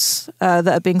drones that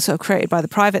are being sort of created by the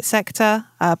private sector,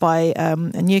 by a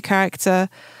new character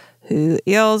who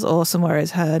yells, or somewhere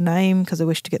is her name, because I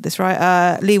wish to get this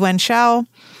right, Li Wenxiao.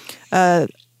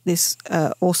 This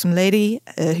awesome lady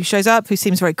who shows up, who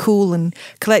seems very cool and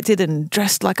collected and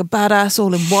dressed like a badass,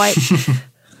 all in white.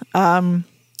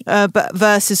 But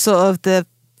versus sort of the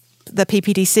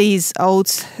PPDC's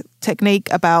old technique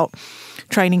about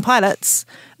training pilots,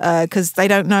 because they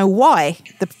don't know why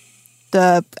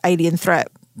the alien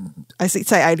threat, I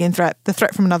say alien threat, the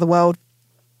threat from another world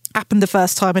happened the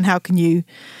first time, and how can you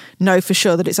know for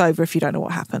sure that it's over if you don't know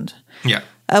what happened? Yeah.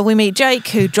 We meet Jake,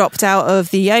 who dropped out of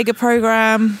the Jaeger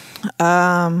program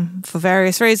for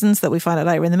various reasons that we find out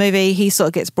later in the movie. He sort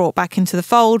of gets brought back into the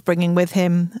fold, bringing with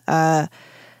him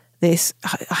this...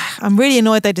 I'm really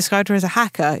annoyed they described her as a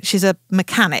hacker. She's a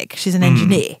mechanic. She's an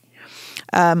engineer.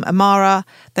 Amara,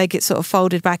 they get sort of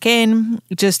folded back in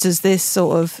just as this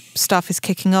sort of stuff is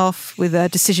kicking off, with a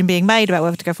decision being made about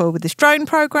whether to go forward with this drone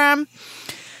program.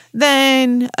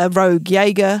 Then a rogue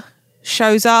Jaeger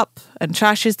shows up and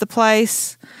trashes the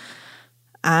place.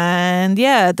 And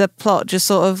yeah, the plot just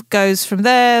sort of goes from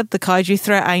there. The kaiju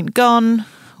threat ain't gone.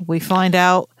 We find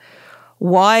out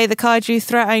why the kaiju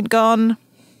threat ain't gone.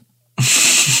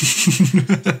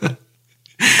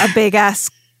 A big ass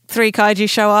 3 kaiju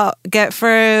show up, get through,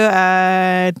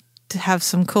 have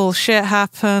some cool shit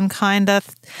happen, kind of.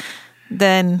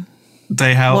 Then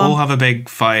they all have a big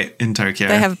fight in Tokyo.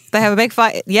 They have a big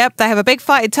fight. Yep, they have a big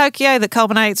fight in Tokyo that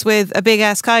culminates with a big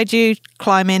ass kaiju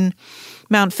climbing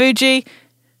Mount Fuji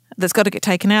that's got to get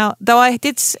taken out. Though I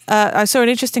saw an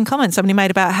interesting comment somebody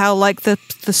made about how like the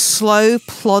slow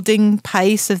plodding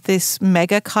pace of this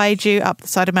mega kaiju up the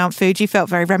side of Mount Fuji felt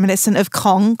very reminiscent of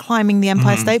Kong climbing the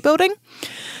Empire State Building.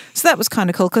 So that was kind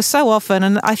of cool, because so often,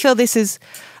 and I feel this is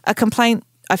a complaint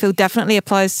I feel definitely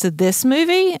applies to this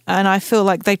movie, and I feel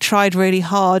like they tried really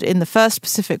hard in the first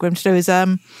Pacific Rim to do is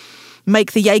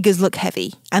make the Jaegers look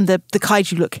heavy and the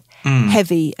kaiju look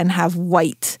heavy and have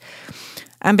weight.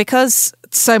 And because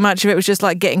so much of it was just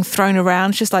like getting thrown around,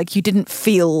 it's just like you didn't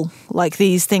feel like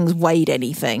these things weighed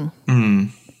anything.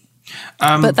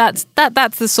 But that's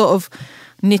the sort of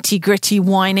nitty gritty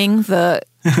whining that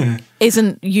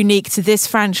isn't unique to this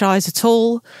franchise at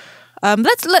all.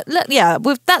 That's what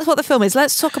the film is.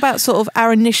 Let's talk about sort of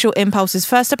our initial impulses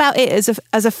first about it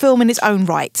as a film in its own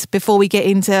right, before we get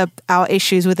into our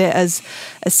issues with it as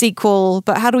a sequel.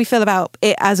 But how do we feel about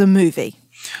it as a movie?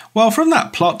 Well, from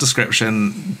that plot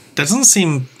description, there's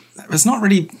not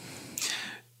really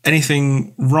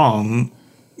anything wrong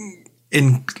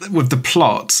with the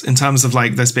plot in terms of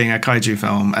like this being a kaiju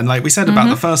film. And like we said about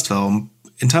the first film,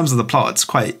 in terms of the plot, it's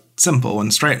quite simple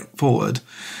and straightforward.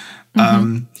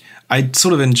 I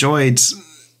sort of enjoyed,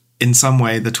 in some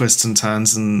way, the twists and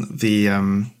turns and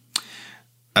the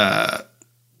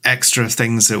extra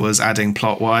things it was adding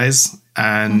plot-wise.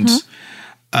 And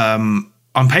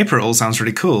on paper, it all sounds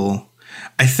really cool.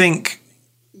 I think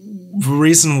the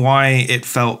reason why it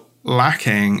felt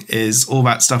lacking is all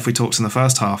that stuff we talked in the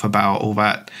first half about, all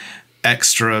that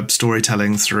extra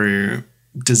storytelling through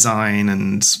design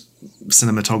and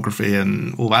cinematography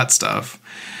and all that stuff.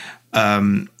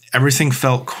 Everything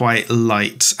felt quite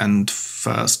light and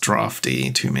first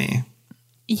drafty to me.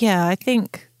 Yeah, I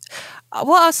think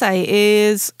what I'll say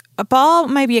is bar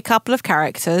maybe a couple of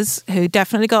characters who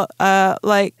definitely got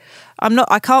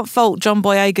I can't fault John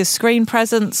Boyega's screen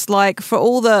presence. Like, for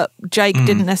all that Jake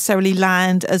didn't necessarily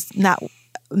land as that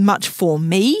much for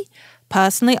me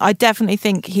personally, I definitely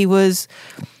think he was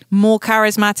more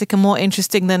charismatic and more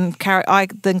interesting than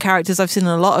characters I've seen in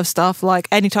a lot of stuff. Like,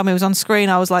 anytime he was on screen,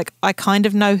 I was like, I kind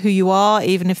of know who you are,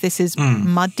 even if this is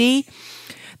muddy.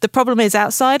 The problem is,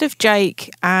 outside of Jake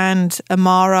and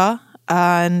Amara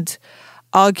and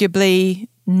arguably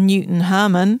Newton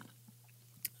Herman,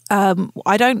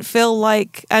 I don't feel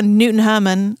like, and Newton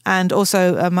Herman and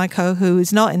also Maiko, who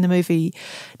is not in the movie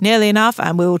nearly enough,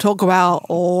 and we will talk about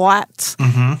what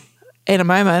in a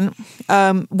moment,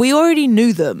 we already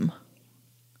knew them.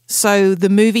 So the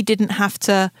movie didn't have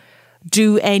to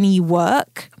do any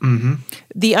work.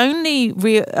 The only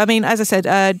as I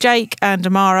said, Jake and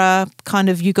Amara, kind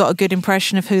of, you got a good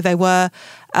impression of who they were.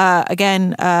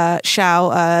 Again,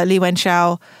 Li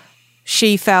Wen-xiao,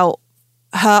 she felt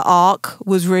her arc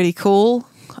was really cool.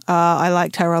 I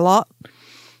liked her a lot.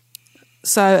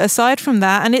 So aside from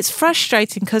that, and it's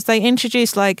frustrating because they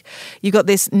introduced, like, you got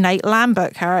this Nate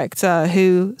Lambert character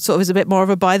who sort of is a bit more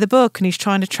of a by the book, and he's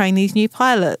trying to train these new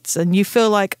pilots, and you feel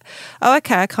like, oh,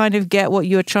 okay, I kind of get what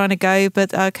you were trying to go,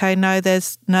 but okay,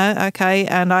 okay.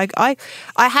 And I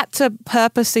had to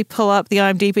purposely pull up the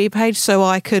IMDb page so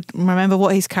I could remember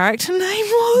what his character name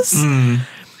was.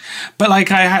 But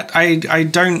like, I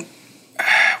don't,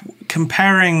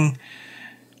 comparing,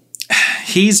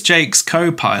 he's Jake's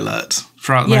co-pilot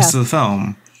throughout most of the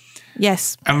film.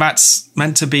 Yes. And that's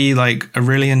meant to be like a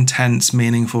really intense,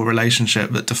 meaningful relationship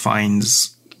that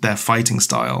defines their fighting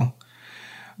style.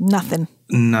 Nothing.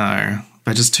 No.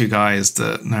 They're just two guys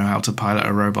that know how to pilot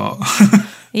a robot.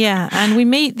 Yeah. And we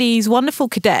meet these wonderful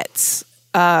cadets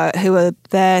who are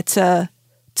there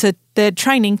they're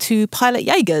training to pilot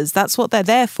Jaegers. That's what they're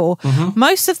there for.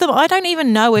 Most of them, I don't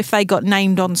even know if they got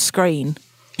named on screen.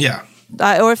 Yeah.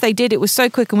 Or if they did, it was so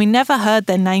quick and we never heard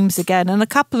their names again. And a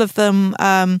couple of them,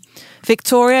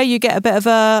 Victoria, you get a bit of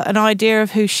an idea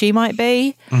of who she might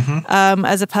be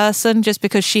as a person, just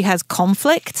because she has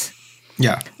conflict.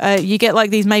 Yeah. You get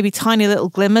like these maybe tiny little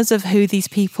glimmers of who these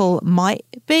people might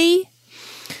be.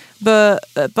 But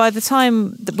by the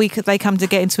time that they come to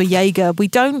get into a Jaeger, we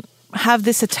don't have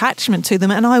this attachment to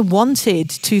them. And I wanted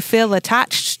to feel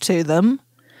attached to them.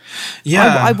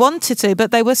 Yeah. I wanted to,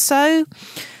 but they were so...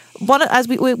 as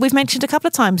we've mentioned a couple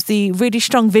of times, the really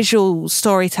strong visual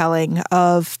storytelling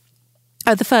of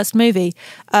the first movie,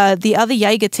 the other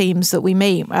Jaeger teams that we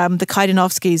meet, the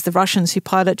Kaidanovskis, the Russians who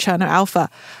pilot Cherno Alpha,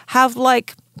 have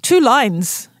like 2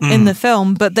 lines in the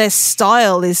film, but their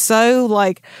style is so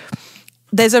like...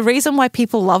 There's a reason why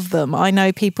people love them. I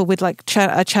know people with like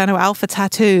a Cherno Alpha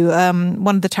tattoo.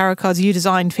 One of the tarot cards you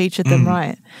designed featured them,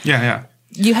 right? Yeah.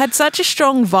 You had such a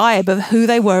strong vibe of who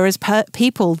they were as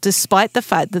people, despite the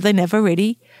fact that they never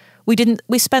really...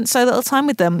 We spent so little time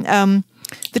with them.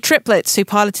 The triplets who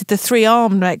piloted the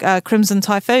 3-armed Crimson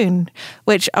Typhoon,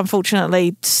 which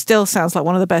unfortunately still sounds like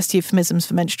one of the best euphemisms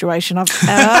for menstruation I've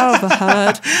ever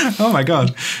heard. Oh my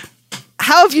God.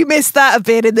 How have you missed that of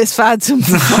being in this fandom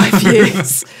for 5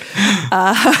 years?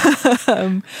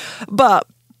 But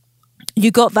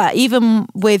you got that even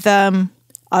with...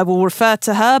 I will refer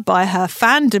to her by her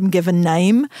fandom given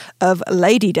name of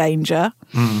Lady Danger.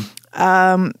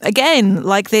 Again,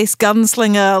 like this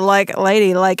gunslinger like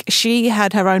lady, like she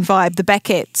had her own vibe. The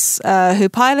Becketts who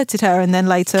piloted her, and then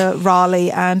later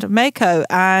Raleigh and Mako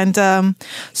and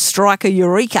Striker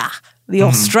Eureka, the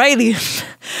Australian.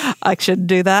 I shouldn't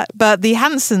do that. But the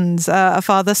Hansons, a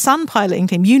father-son piloting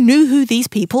team. You knew who these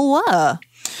people were.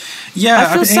 Yeah,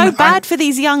 I feel so bad for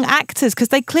these young actors because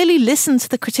they clearly listened to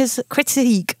the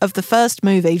critique of the first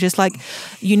movie, just like,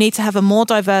 you need to have a more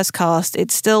diverse cast.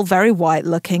 It's still very white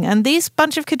looking. And these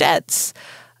bunch of cadets,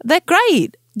 they're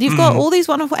great. You've got all these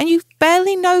wonderful, and you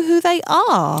barely know who they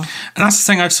are. And that's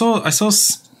the thing.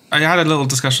 I had a little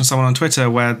discussion with someone on Twitter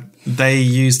where they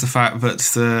used the fact that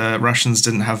the Russians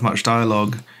didn't have much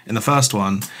dialogue in the first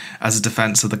one as a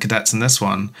defense of the cadets in this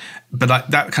one. But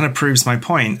that kind of proves my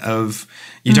point of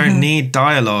you don't need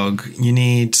dialogue. You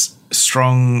need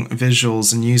strong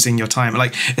visuals and using your time.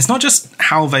 Like, it's not just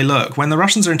how they look. When the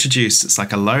Russians are introduced, it's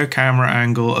like a low camera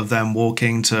angle of them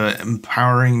walking to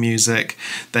empowering music.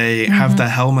 They have their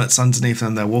helmets underneath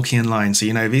them. They're walking in line. So,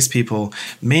 these people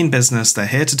mean business. They're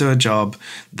here to do a job.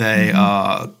 They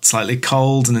are slightly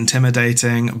cold and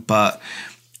intimidating, but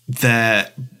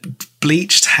their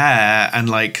bleached hair and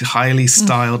like highly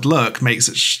styled look makes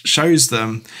it shows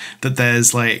them that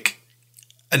there's like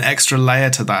an extra layer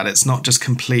to that. It's not just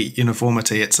complete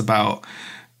uniformity. It's about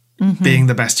being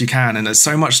the best you can. And there's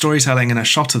so much storytelling in a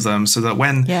shot of them, so that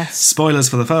when, spoilers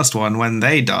for the first one, when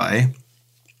they die,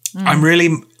 I'm really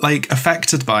like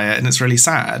affected by it, and it's really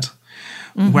sad.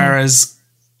 Whereas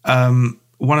some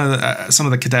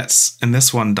of the cadets in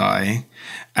this one die,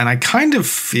 and I kind of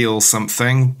feel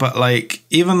something, but like,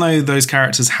 even though those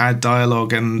characters had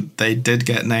dialogue and they did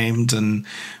get named and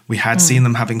we had seen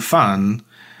them having fun,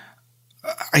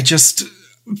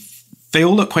 they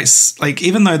all look quite, like,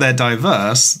 even though they're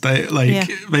diverse, they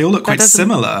all look quite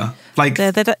similar. Like,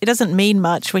 it doesn't mean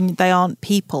much when they aren't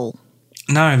people.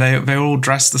 No, they all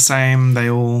dress the same. They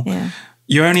all,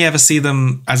 you only ever see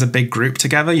them as a big group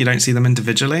together. You don't see them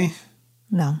individually.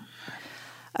 No.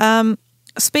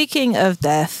 Speaking of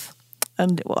death,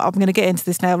 and I'm going to get into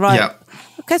this now, right? Yeah.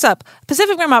 Heads up.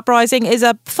 Pacific Rim Uprising is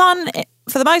a fun,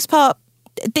 for the most part,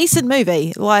 decent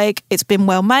movie. Like, it's been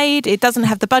well made. It doesn't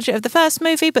have the budget of the first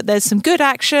movie, but there's some good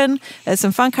action. There's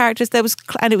some fun characters.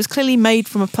 And it was clearly made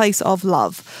from a place of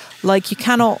love. Like, you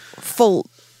cannot fault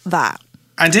that.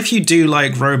 And if you do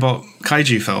like robot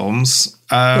kaiju films,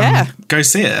 go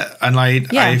see it. And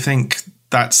I think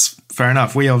that's fair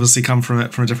enough. We obviously come from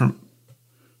it from a different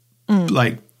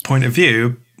point of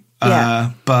view,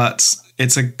 but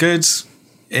it's a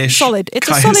good-ish, solid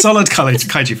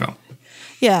kaiju film.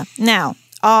 Yeah. Now,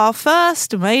 our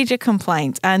first major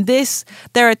complaint, and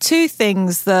there are two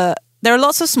things there are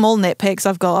lots of small nitpicks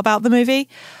I've got about the movie.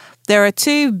 There are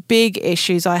two big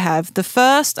issues I have. The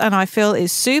first, and I feel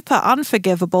is super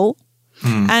unforgivable,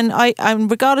 and I'm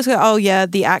regardless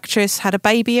of, the actress had a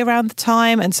baby around the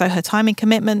time, and so her timing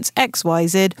commitments, X, Y,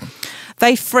 Z,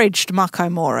 they fridged Mako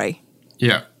Mori.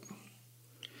 Yeah.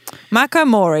 Mako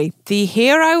Mori, the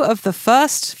hero of the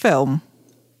first film.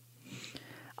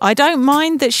 I don't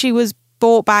mind that she was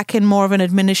brought back in more of an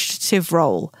administrative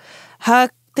role. Her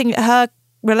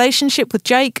relationship with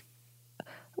Jake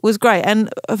was great. And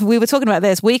we were talking about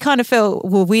this. We kind of feel,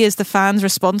 were we as the fans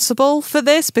responsible for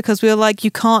this? Because we were like, you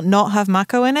can't not have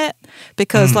Mako in it.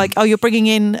 Because you're bringing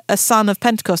in a son of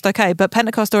Pentecost. Okay, but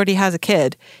Pentecost already has a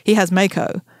kid. He has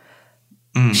Mako.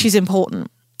 She's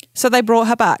important. So they brought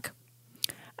her back.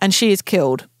 And she is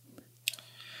killed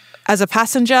as a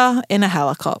passenger in a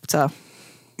helicopter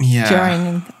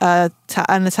during an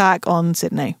attack on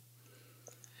Sydney.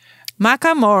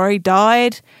 Mako Mori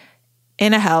died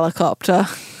in a helicopter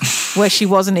where she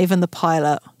wasn't even the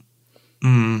pilot.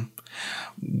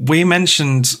 We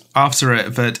mentioned after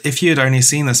it that if you had only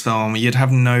seen this film, you'd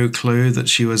have no clue that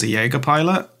she was a Jaeger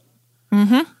pilot.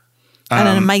 And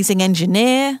an amazing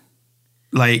engineer.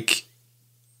 Like,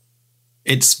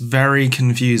 it's very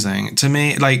confusing to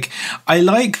me. Like, I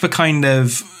like the kind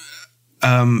of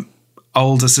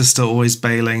older sister always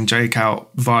bailing Jake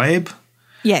out vibe.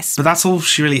 Yes. But that's all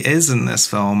she really is in this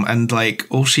film. And like,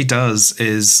 all she does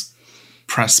is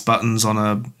press buttons on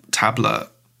a tablet.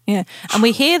 Yeah. And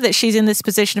we hear that she's in this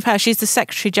position of power. She's the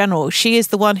Secretary General. She is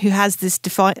the one who has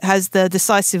has the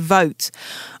decisive vote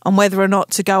on whether or not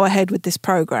to go ahead with this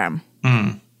program.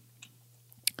 And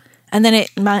then it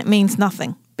means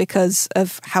nothing because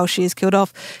of how she is killed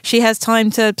off. She has time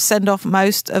to send off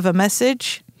most of a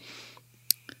message.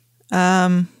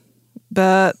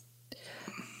 But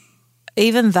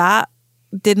even that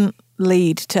didn't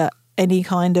lead to any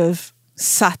kind of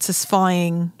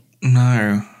satisfying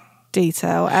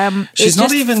detail. She's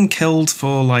not even killed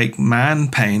for like man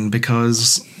pain,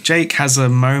 because Jake has a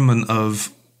moment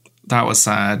of that was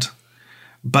sad,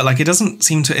 but like it doesn't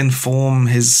seem to inform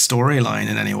his storyline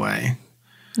in any way.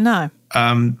 No.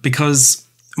 Because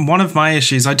one of my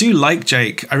issues, I do like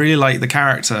Jake. I really like the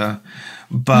character,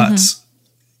 but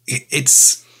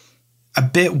it's a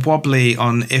bit wobbly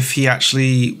on if he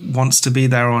actually wants to be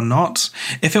there or not.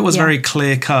 If it was very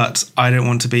clear cut, I don't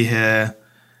want to be here,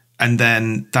 and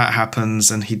then that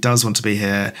happens and he does want to be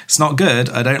here, it's not good.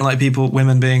 I don't like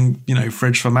women being,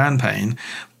 fridged for man pain,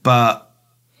 but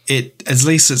at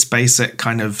least it's basic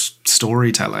kind of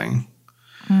storytelling.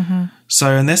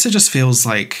 So in this, it just feels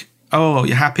like, oh,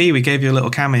 you're happy? We gave you a little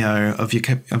cameo of your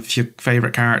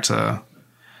favorite character.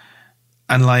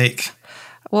 And like,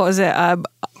 what was it?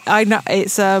 I know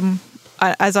it's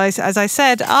as I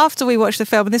said after we watched the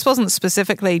film, and this wasn't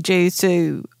specifically due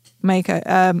to Mako.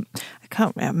 I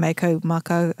can't remember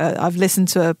Mako. I've listened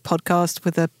to a podcast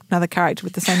with another character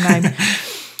with the same name,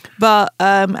 but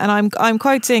and I'm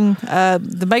quoting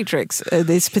The Matrix.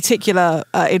 This particular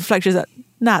inflection that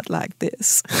not like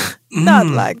this, not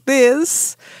like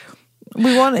this.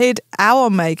 We wanted our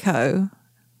Mako.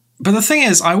 But the thing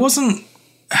is, I wasn't.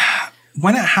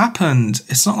 When it happened,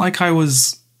 it's not like I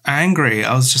was angry.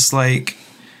 I was just like,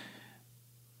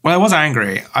 well, I was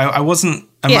angry. I wasn't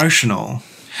emotional.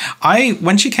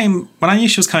 When I knew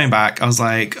she was coming back, I was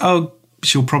like, oh,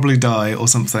 she'll probably die or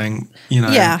something, you know.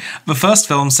 Yeah. The first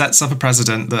film sets up a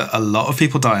precedent that a lot of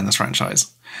people die in this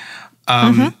franchise.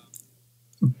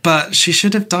 But she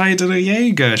should have died in a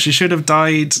Jaeger. She should have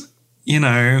died, you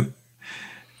know,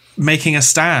 making a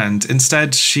stand.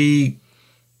 Instead, she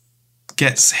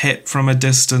gets hit from a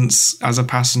distance as a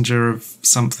passenger of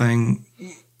something.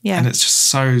 Yeah. And it's just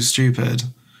so stupid.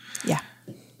 Yeah.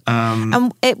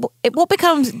 And what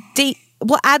becomes deep,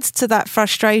 what adds to that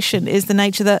frustration is the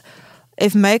nature that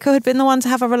if Mako had been the one to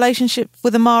have a relationship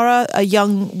with Amara, a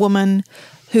young woman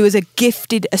who is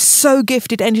so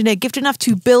gifted engineer, gifted enough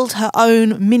to build her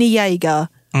own mini Jaeger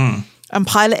and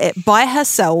pilot it by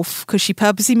herself because she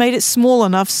purposely made it small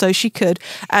enough so she could.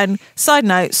 And side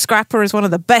note, Scrapper is one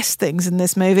of the best things in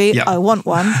this movie. Yep. I want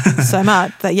one so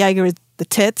much. That Jaeger is the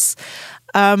tits.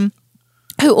 Who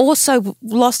also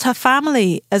lost her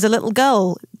family as a little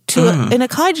girl in a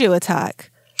kaiju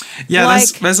attack. Yeah,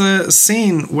 there's a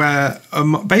scene where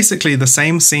basically the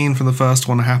same scene from the first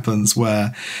one happens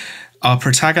where our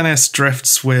protagonist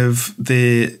drifts with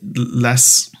the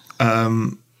less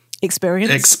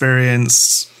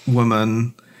experienced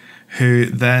woman who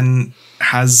then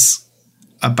has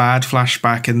a bad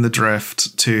flashback in the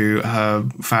drift to her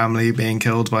family being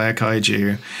killed by a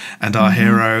kaiju, and our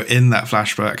hero in that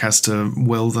flashback has to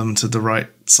will them to the right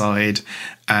side,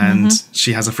 and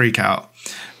she has a freak out.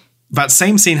 That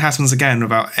same scene happens again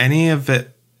without any of it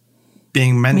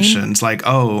being mentioned.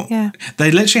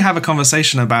 They literally have a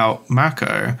conversation about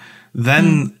Mako,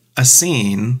 then a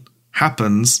scene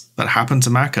happens that happened to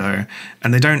Mako,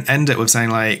 and they don't end it with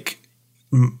saying like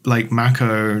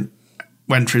Mako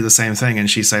went through the same thing and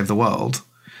she saved the world.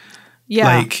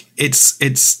 Yeah. Like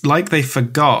it's like they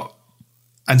forgot,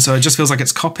 and so it just feels like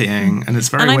it's copying, and it's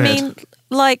very weird. I mean,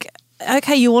 like,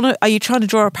 okay, are you trying to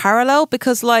draw a parallel?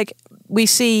 Because like we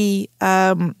see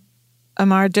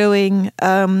Amara doing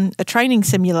a training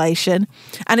simulation,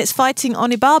 and it's fighting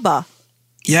Onibaba.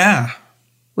 Yeah.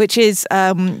 Which is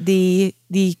the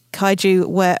kaiju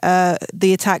where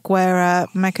the attack where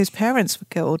Mako's parents were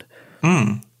killed.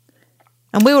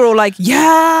 And we were all like,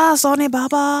 yes,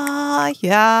 Onibaba,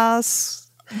 yes.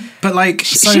 But like,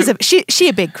 she's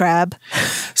a big crab.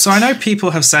 So I know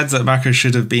people have said that Mako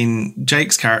should have been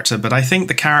Jake's character, but I think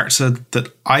the character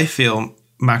that I feel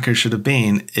Mako should have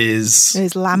been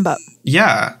is Lambert.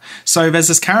 Yeah. So there's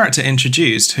this character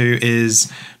introduced who is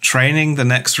training the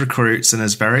next recruits and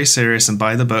is very serious and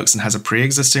by the books and has a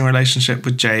pre-existing relationship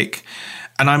with Jake.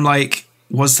 And I'm like,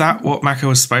 was that what Mako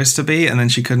was supposed to be? And then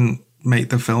she couldn't make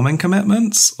the filming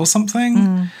commitments or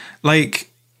something?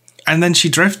 Like, and then she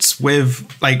drifts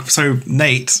with, like, so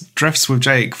Nate drifts with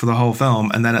Jake for the whole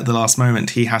film, and then at the last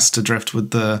moment he has to drift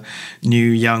with the new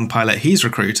young pilot he's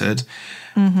recruited.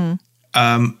 And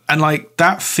like,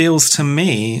 that feels to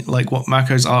me like what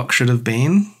Mako's arc should have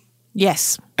been.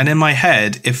 Yes. And in my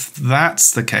head, if that's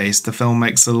the case, the film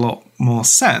makes a lot more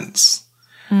sense.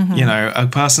 You know, a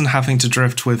person having to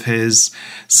drift with his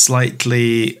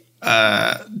slightly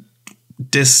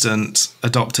distant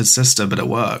adopted sister, but it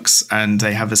works, and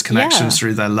they have this connection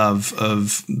through their love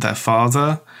of their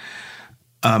father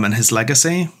and his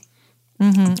legacy.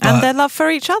 And their love for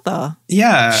each other.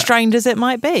 Yeah. Strained as it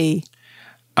might be.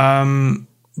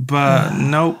 But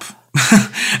nope.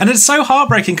 And it's so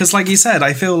heartbreaking because, like you said,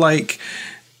 I feel like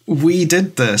we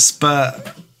did this,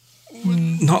 but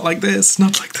not like this,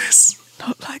 not like this.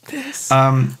 Not like this.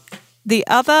 The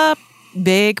other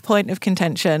big point of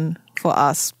contention for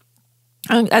us,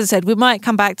 and as I said, we might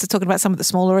come back to talking about some of the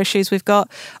smaller issues we've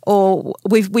got, or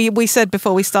we said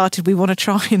before we started we want to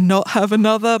try and not have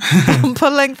another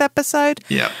bumper-length episode.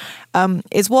 Yeah.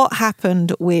 Is what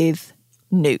happened with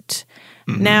Newt.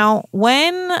 Now,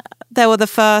 when there were the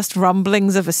first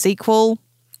rumblings of a sequel,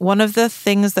 one of the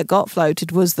things that got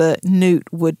floated was that Newt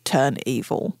would turn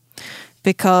evil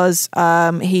because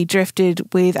he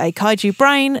drifted with a kaiju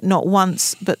brain not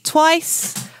once but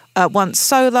twice, once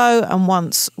solo and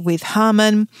once with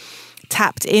Herman,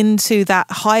 tapped into that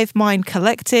hive mind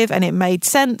collective, and it made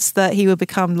sense that he would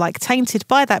become like tainted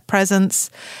by that presence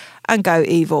and go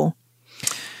evil.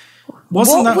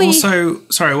 Wasn't that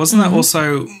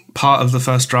also part of the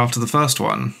first draft of the first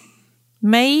one?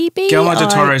 Maybe. Guillermo del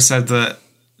Toro said that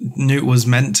Newt was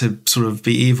meant to sort of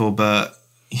be evil, but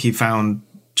he found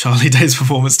Charlie Day's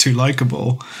performance too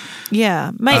likable.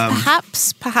 Yeah,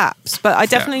 perhaps. But I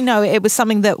definitely know it was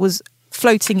something that was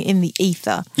floating in the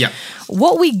ether. Yeah.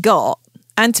 What we got,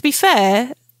 and to be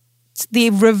fair, the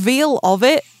reveal of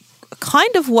it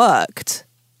kind of worked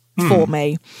for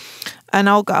me. and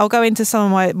I'll go into some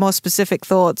of my more specific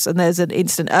thoughts. And there's an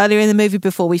incident earlier in the movie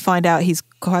before we find out he's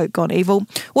quote gone evil.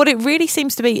 What it really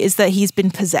seems to be is that he's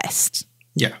been possessed.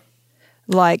 Yeah.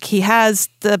 Like he has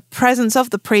the presence of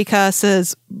the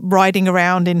precursors riding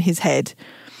around in his head.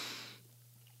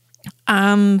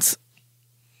 And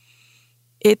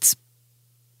it's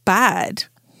bad.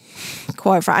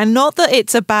 Quite frankly. And not that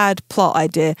it's a bad plot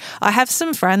idea. I have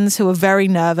some friends who are very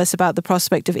nervous about the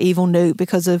prospect of evil Newt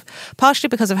partially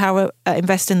because of how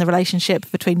invested in the relationship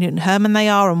between Newt and Herman they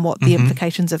are and what the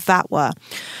implications of that were.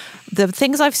 The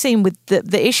things I've seen with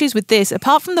the issues with this,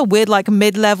 apart from the weird like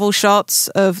mid-level shots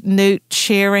of Newt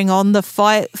cheering on the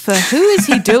fight for who is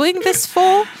he doing this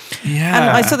for? Yeah. And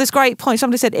I saw this great point.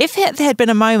 Somebody said, if there had been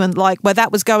a moment like where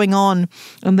that was going on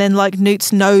and then like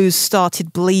Newt's nose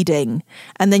started bleeding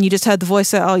and then you just heard the voice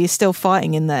say, oh, you're still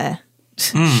fighting in there.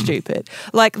 Stupid.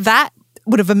 Like that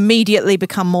would have immediately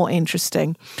become more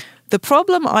interesting. The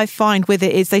problem I find with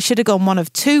it is they should have gone one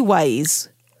of two ways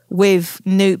with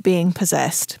Newt being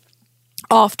possessed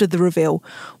after the reveal.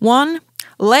 One,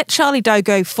 let Charlie Doe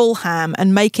go full ham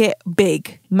and make it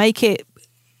big. Make it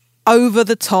over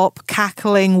the top,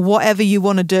 cackling, whatever you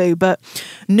want to do. But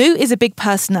Newt is a big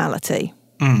personality.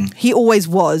 He always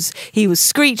was. He was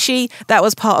screechy. That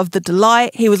was part of the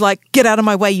delight. He was like, get out of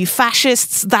my way, you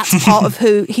fascists. That's part of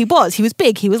who he was. He was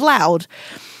big. He was loud.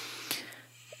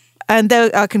 And there,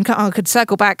 I could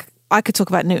circle back. I could talk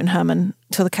about Newt and Herman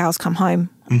till the cows come home.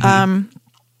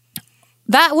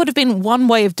 That would have been one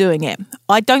way of doing it.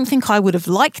 I don't think I would have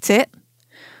liked it,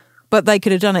 but they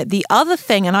could have done it. The other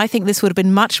thing, and I think this would have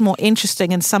been much more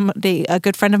interesting, and a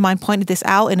good friend of mine pointed this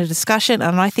out in a discussion,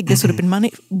 and I think this would have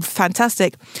been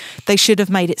fantastic. They should have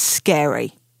made it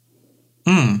scary.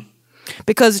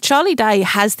 Because Charlie Day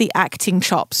has the acting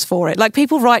chops for it. Like,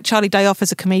 people write Charlie Day off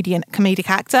as a comedic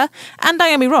actor, and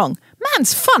don't get me wrong,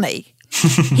 man's funny.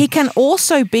 He can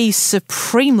also be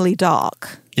supremely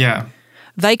dark. Yeah.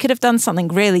 They could have done something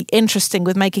really interesting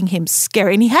with making him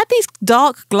scary. And he had these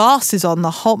dark glasses on the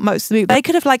whole most of the movie. They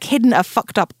could have like hidden a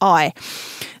fucked up eye.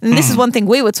 And this is one thing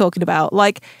we were talking about.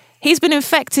 Like, he's been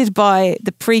infected by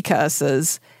the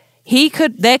precursors.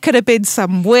 There could have been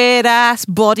some weird ass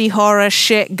body horror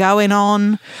shit going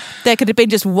on. There could have been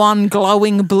just one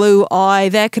glowing blue eye.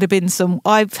 There could have been some.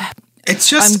 It's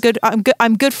just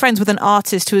I'm good friends with an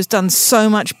artist who has done so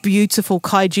much beautiful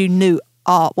kaiju Newt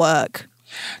artwork.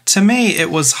 To me, it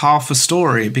was half a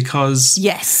story because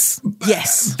yes,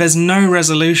 there's no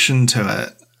resolution to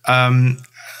it. I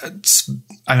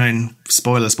mean,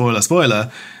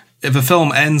 spoiler. If a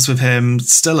film ends with him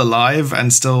still alive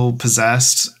and still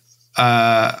possessed,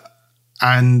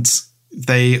 and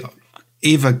they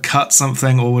either cut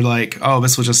something or were like, oh,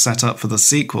 this will just set up for the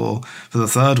sequel, for the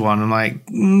third one. I'm like,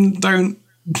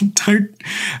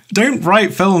 don't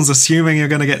write films assuming you're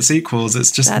going to get sequels.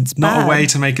 It's just That's not bad. a way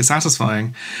to make it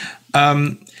satisfying.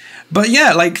 But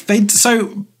yeah, like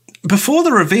so before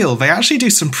the reveal, they actually do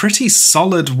some pretty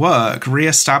solid work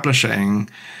reestablishing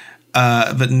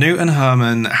that Newt and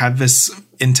Herman had this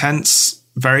intense,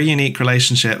 very unique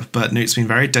relationship, but Newt's been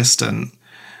very distant,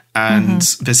 and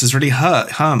this has really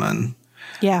hurt Herman.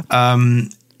 Yeah.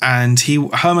 And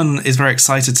Herman is very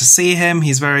excited to see him.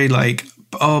 He's very like,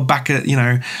 oh, back at,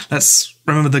 let's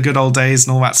remember the good old days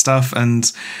and all that stuff.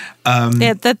 And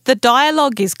the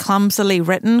dialogue is clumsily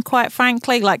written, quite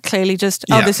frankly. Like, clearly just,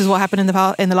 this is what happened in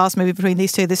the last movie between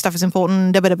these two. This stuff is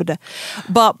important. Da, da, da, da.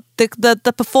 But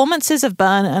the performances of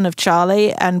Byrne and of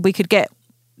Charlie, and we could get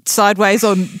sideways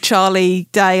on Charlie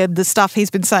Day and the stuff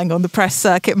he's been saying on the press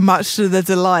circuit, much to the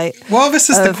delight. Well, this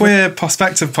is the Queer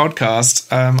Perspective podcast.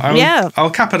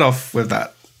 I'll cap it off with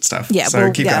that stuff. Yeah,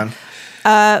 so keep going.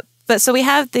 But so we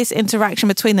have this interaction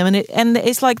between them, and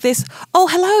it's like this, oh,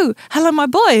 hello, my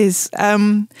boys.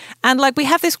 And like we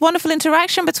have this wonderful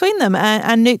interaction between them,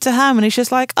 and Newt to Herman is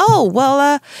just like, oh,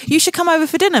 well, you should come over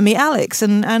for dinner, meet Alex,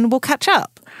 and we'll catch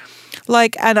up.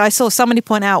 Like, and I saw somebody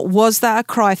point out, was that a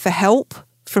cry for help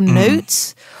from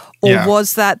Newt, or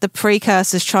was that the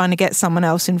precursors trying to get someone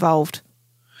else involved?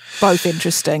 Both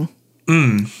interesting.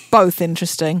 Both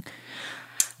interesting.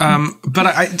 But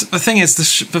the thing is,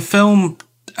 the film,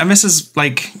 and this is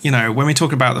like, when we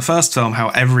talk about the first film, how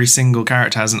every single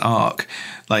character has an arc,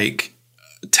 like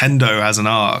Tendo has an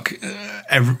arc,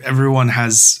 everyone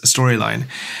has a storyline.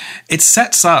 It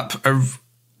sets up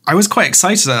I was quite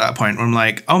excited at that point where I'm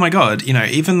like, oh my God,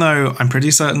 even though I'm pretty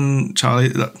certain Charlie,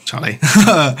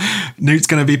 Newt's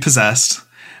going to be possessed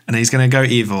and he's going to go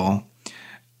evil,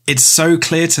 it's so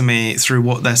clear to me through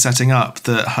what they're setting up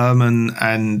that Herman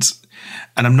and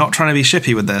I'm not trying to be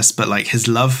shippy with this, but like his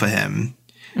love for him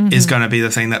is going to be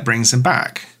the thing that brings him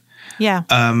back. Yeah.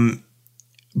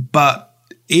 But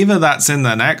either that's in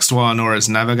the next one or it's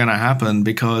never going to happen,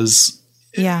 because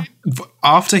Yeah.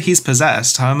 after he's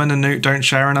possessed, Herman and Newt don't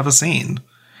share another scene.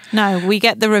 No, we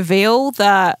get the reveal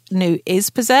that Newt is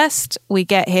possessed. We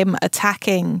get him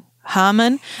attacking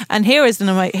Herman. And here is a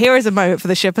moment for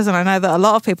the shippers, and I know that a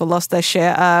lot of people lost their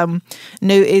shit.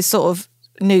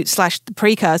 Newt/the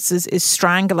precursors is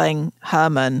strangling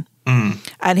Herman.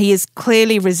 And he is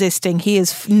clearly resisting.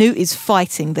 Newt is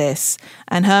fighting this,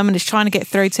 and Herman is trying to get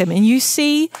through to him. And you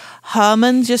see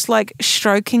Herman just like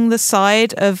stroking the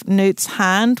side of Newt's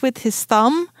hand with his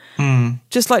thumb,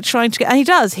 just like trying to get. And he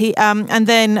does. And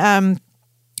then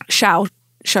Shao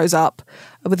shows up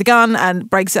with a gun and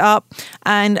breaks it up.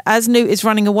 And as Newt is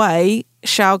running away,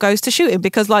 Shao goes to shoot him,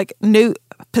 because like Newt,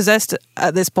 possessed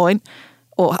at this point,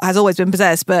 or has always been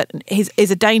possessed, but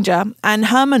is a danger, and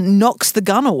Herman knocks the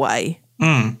gun away.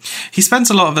 He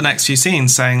spends a lot of the next few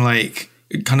scenes saying, like,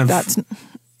 kind of,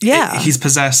 he's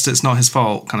possessed, it's not his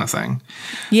fault, kind of thing.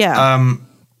 Yeah.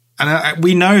 And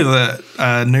we know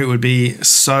that Newt would be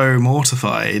so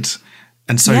mortified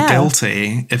and so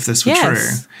guilty if this were true.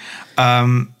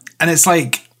 And it's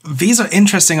like, these are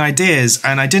interesting ideas,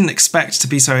 and I didn't expect to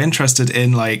be so interested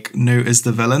in like Newt as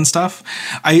the villain stuff.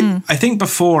 I think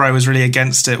before I was really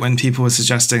against it when people were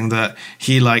suggesting that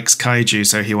he likes kaiju,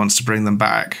 so he wants to bring them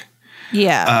back.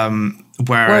 Yeah.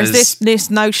 Whereas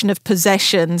this notion of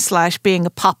possession / being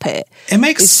a puppet, it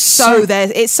makes it's so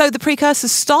the precursor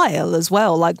style as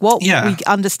well. Like what we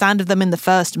understand of them in the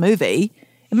first movie,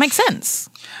 it makes sense.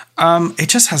 It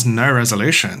just has no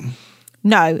resolution.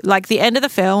 No, like the end of the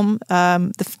film,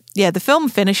 the film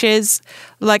finishes,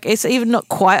 like it's even not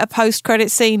quite a post-credit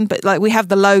scene, but like we have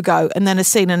the logo and then a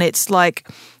scene, and it's like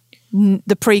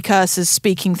the precursors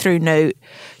speaking through Newt,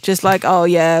 just like, oh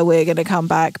yeah, we're going to come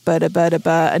back,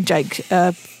 and Jake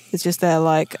is just there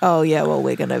like, oh yeah, well,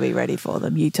 we're going to be ready for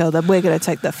them. You tell them we're going to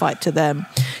take the fight to them.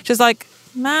 Just like,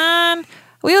 man.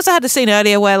 We also had the scene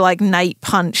earlier where like Nate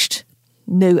punched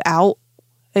Newt out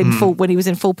when he was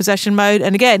in full possession mode.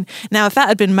 And again, now if that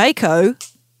had been Mako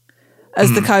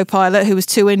as the co-pilot who was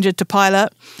too injured to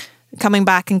pilot, coming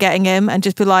back and getting him and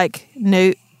just be like,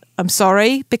 Newt, I'm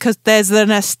sorry, because there's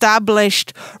an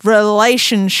established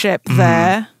relationship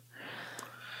there.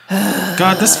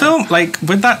 God, this film, like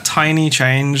with that tiny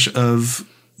change of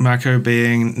Mako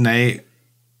being Nate,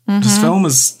 this film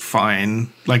is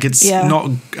fine. Like it's not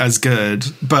as good,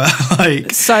 but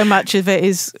like so much of it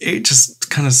just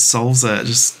kind of solves it.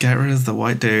 Just get rid of the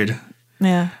white dude.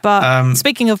 Yeah. But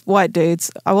speaking of white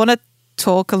dudes, I want to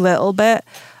talk a little bit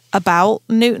about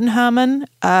Newt and Herman,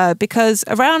 because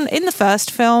around in the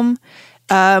first film,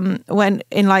 when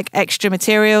in like extra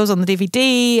materials on the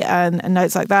DVD and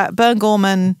notes like that, Bern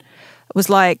Gorman was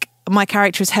like, my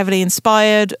character is heavily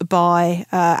inspired by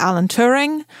Alan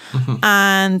Turing,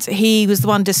 and he was the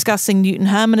one discussing Newt and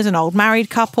Herman as an old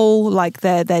married couple, like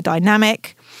their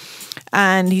dynamic.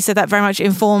 And he said that very much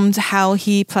informed how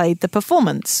he played the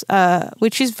performance,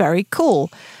 which is very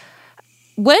cool.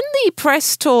 When the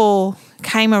press tour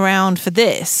came around for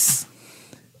this,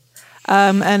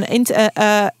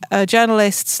 a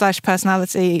journalist /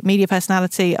 personality, media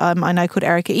personality I know called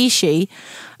Erika Ishii,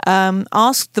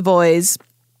 asked the boys,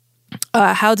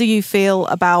 how do you feel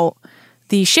about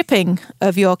the shipping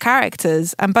of your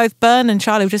characters? And both Bern and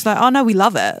Charlie were just like, oh no, we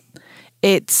love it.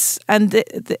 This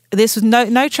was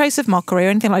no trace of mockery or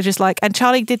anything, like just like, and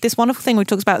Charlie did this wonderful thing where he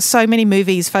talks about so many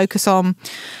movies focus on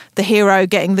the hero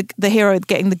getting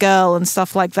the girl and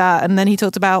stuff like that, and then he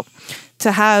talked about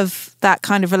to have that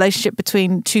kind of relationship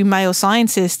between two male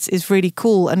scientists is really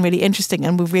cool and really interesting,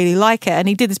 and we really like it. And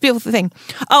he did this beautiful thing.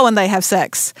 Oh, and they have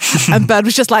sex. And Bern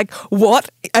was just like, what?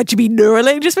 Do you mean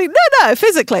neurally? Just mean, no,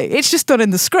 physically. It's just not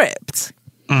in the script.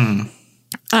 He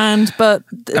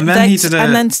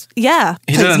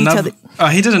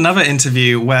did another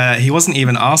interview where he wasn't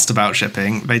even asked about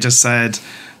shipping. They just said,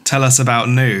 tell us about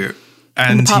Newt.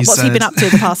 And what's he been up to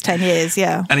the past 10 years?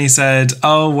 Yeah. And he said,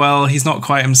 oh, well, he's not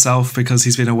quite himself because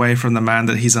he's been away from the man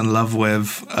that he's in love with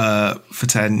for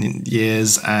 10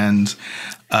 years. And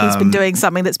he's been doing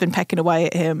something that's been pecking away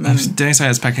at him. And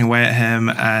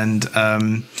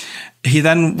he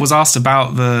then was asked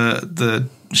about the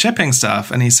shipping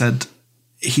stuff. And he said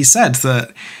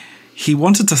that he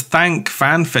wanted to thank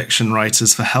fan fiction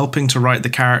writers for helping to write the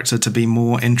character to be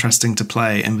more interesting to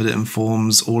play, and that it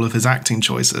informs all of his acting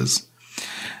choices.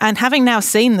 And having now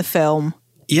seen the film,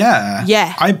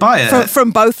 I buy it. From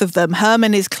both of them,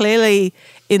 Herman is clearly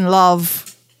in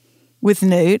love with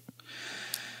Newt,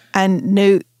 and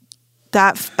Newt,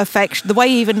 that affection, the way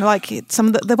he even like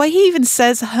the way he even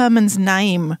says Herman's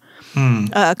name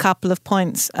at a couple of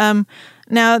points.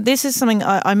 Now, this is something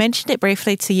I mentioned it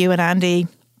briefly to you and Andy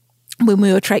when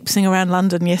we were traipsing around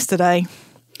London yesterday,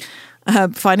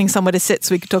 finding somewhere to sit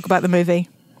so we could talk about the movie.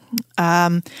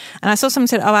 And I saw someone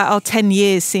said, oh, 10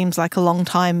 years seems like a long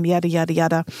time, yada, yada,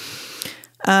 yada.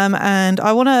 And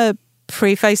I want to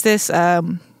preface this.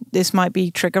 This might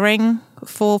be triggering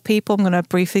for people. I'm going to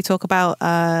briefly talk about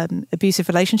abusive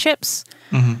relationships.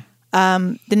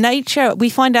 The nature, we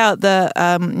find out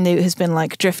that Newt has been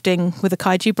like drifting with a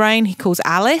kaiju brain he calls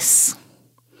Alice,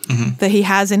 that he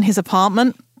has in his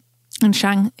apartment in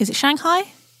is it Shanghai?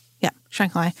 Yeah,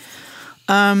 Shanghai.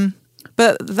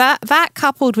 But that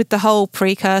coupled with the whole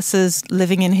precursors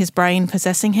living in his brain,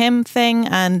 possessing him thing,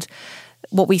 and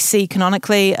what we see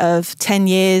canonically of 10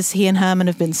 years he and Herman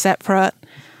have been separate.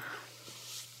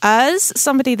 As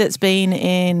somebody that's been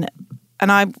in,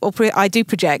 and I do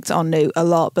project on Newt a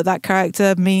lot, but that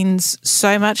character means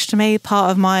so much to me.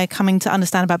 Part of my coming to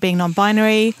understand about being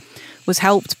non-binary was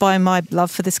helped by my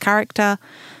love for this character.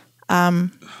 But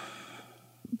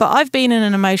I've been in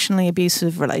an emotionally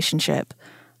abusive relationship.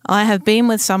 I have been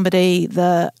with somebody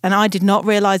that, and I did not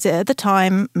realize it at the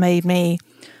time, made me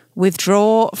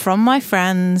withdraw from my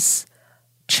friends,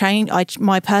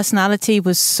 my personality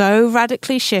was so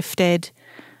radically shifted,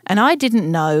 and I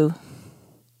didn't know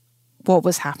what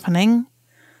was happening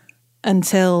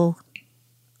until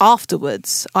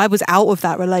afterwards. I was out of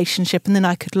that relationship, and then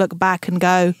I could look back and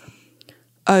go,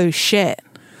 oh shit,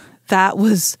 that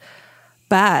was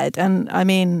bad. And I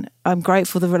mean, I'm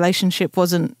grateful the relationship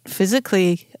wasn't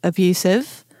physically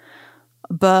abusive,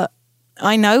 but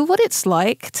I know what it's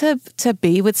like to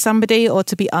be with somebody or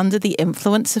to be under the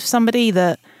influence of somebody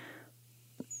that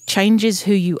changes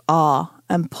who you are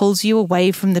and pulls you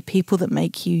away from the people that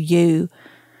make you you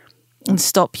and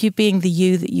stop you being the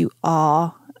you that you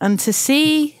are. And to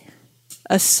see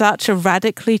such a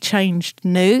radically changed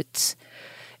Newt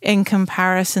in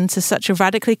comparison to such a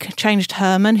radically changed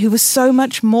Herman, who was so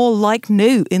much more like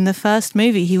Newt in the first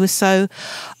movie. He was so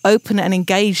open and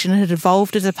engaged and had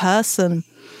evolved as a person,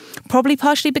 probably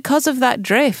partially because of that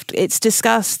drift. It's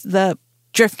discussed that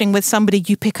drifting with somebody,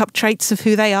 you pick up traits of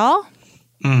who they are.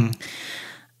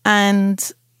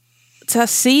 And to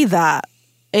see that,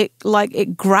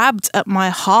 it grabbed at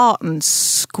my heart and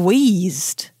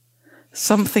squeezed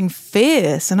something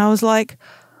fierce. And I was like,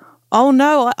 oh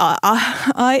no,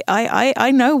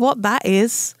 I know what that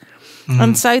is.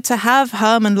 And so to have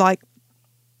Herman like,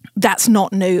 that's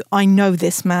not new. I know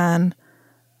this man.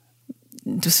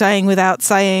 Saying without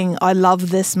saying, I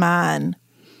love this man.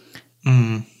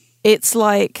 It's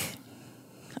like,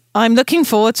 I'm looking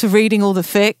forward to reading all the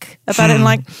fic about it. And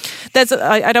like,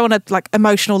 I don't want to like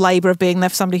emotional labor of being there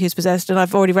for somebody who's possessed. And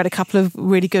I've already read a couple of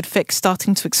really good fics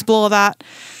starting to explore that,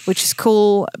 which is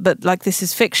cool. But like, this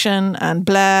is fiction and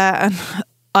Blair, and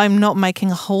I'm not making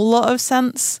a whole lot of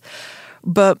sense.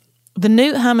 But the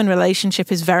Newt Herman relationship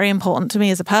is very important to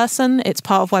me as a person. It's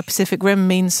part of why Pacific Rim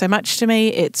means so much to me.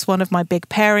 It's one of my big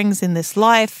pairings in this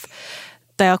life.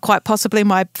 They are quite possibly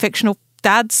my fictional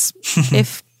dads,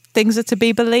 if things are to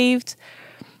be believed.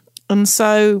 And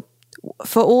so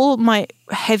for all my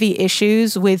heavy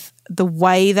issues with the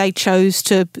way they chose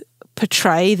to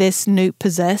portray this Newt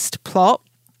possessed plot,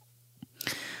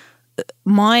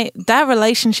 that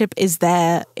relationship is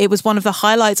there. It was one of the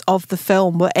highlights of the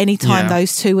film, where anytime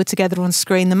those two were together on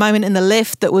screen, the moment in the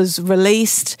lift that was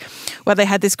released where they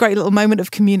had this great little moment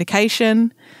of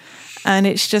communication, and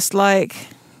it's just like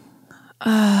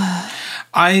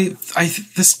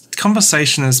this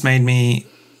conversation has made me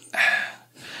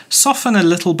soften a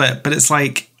little bit, but it's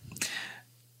like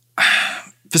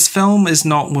this film is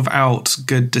not without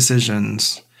good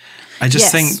decisions. I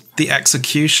just think the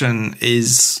execution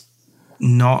is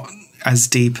not as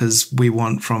deep as we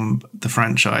want from the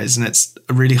franchise, and it's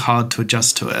really hard to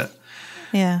adjust to it.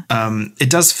 Yeah.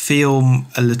 It does feel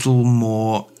a little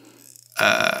more.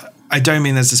 I don't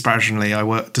mean this disparagingly. I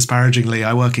work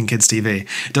in kids' TV.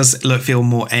 It does feel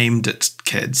more aimed at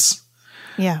kids.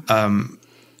 Yeah.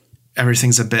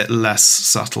 Everything's a bit less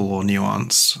subtle or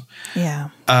nuanced. Yeah.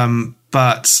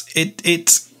 But it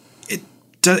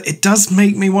does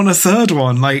make me want a third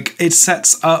one. Like, it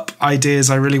sets up ideas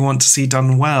I really want to see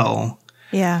done well.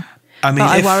 Yeah. I mean, but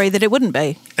I worry that it wouldn't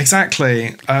be.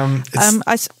 Exactly.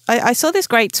 I saw this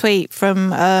great tweet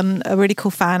from a really cool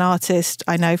fan artist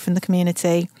I know from the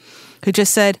community, who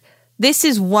just said, this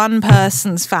is one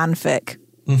person's fanfic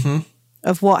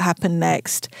of what happened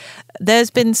next.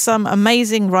 There's been some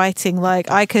amazing writing.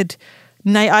 Like, I could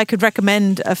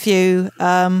recommend a few.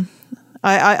 I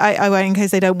won't, in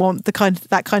case they don't want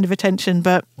that kind of attention,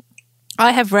 but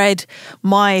I have read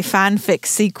my fanfic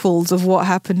sequels of what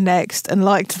happened next and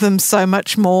liked them so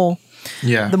much more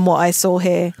than what I saw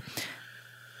here.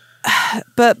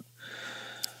 But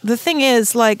the thing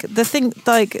is, like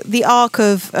the arc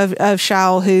of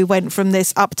Shao, who went from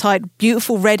this uptight,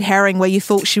 beautiful red herring where you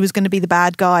thought she was going to be the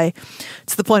bad guy,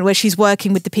 to the point where she's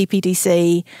working with the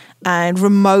PPDC and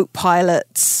remote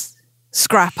pilots,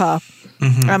 Scrapper.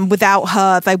 Without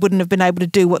her, they wouldn't have been able to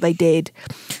do what they did.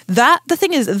 The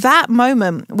thing is, that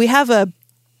moment, we have an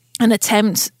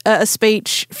attempt at a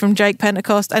speech from Jake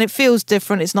Pentecost, and it feels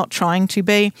different. It's not trying to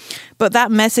be. But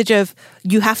that message of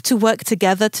you have to work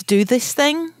together to do this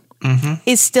thing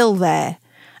is still there.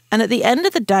 And at the end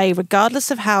of the day,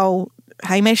 regardless of how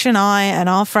Hamish and I and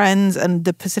our friends and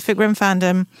the Pacific Rim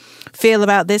fandom feel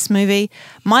about this movie,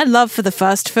 my love for the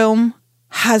first film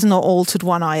has not altered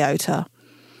one iota.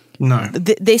 No.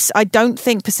 I don't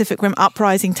think Pacific Rim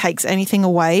Uprising takes anything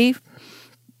away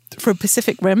from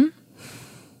Pacific Rim.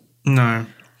 No.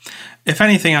 If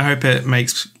anything, I hope it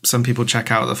makes some people check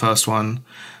out the first one.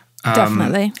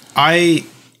 Definitely. I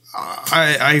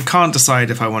can't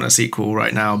decide if I want a sequel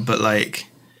right now, but like,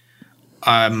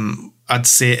 I'd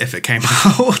see it if it came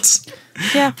out.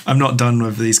 Yeah. I'm not done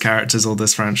with these characters or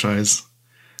this franchise.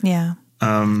 Yeah.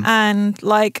 And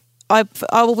like, I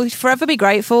will forever be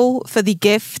grateful for the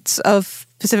gifts of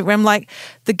Pacific Rim. Like,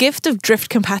 the gift of drift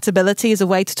compatibility is a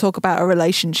way to talk about a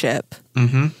relationship.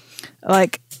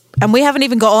 Like, and we haven't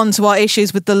even got on to our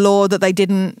issues with the lore that they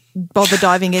didn't bother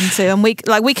diving into. And we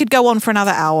could go on for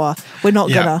another hour. We're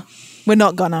not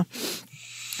gonna.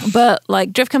 But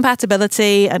like, drift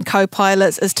compatibility and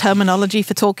co-pilots as terminology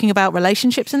for talking about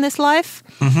relationships in this life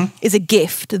is a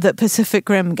gift that Pacific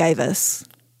Rim gave us.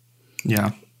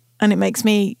 Yeah. And it makes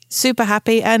me super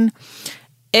happy. And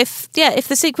if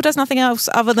the sequel does nothing else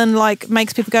other than like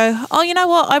makes people go, oh, you know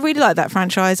what? I really like that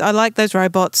franchise. I like those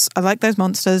robots. I like those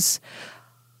monsters.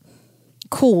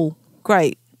 Cool.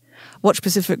 Great. Watch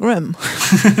Pacific Rim.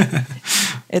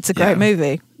 It's a great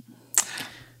movie.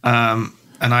 And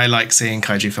I like seeing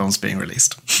kaiju films being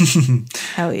released.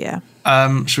 Hell yeah.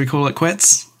 Should we call it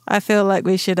quits? I feel like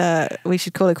we should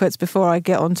call it quits before I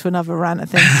get on to another rant, I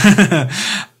think.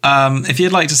 If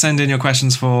you'd like to send in your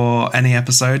questions for any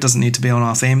episode, doesn't need to be on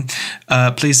our theme,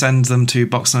 please send them to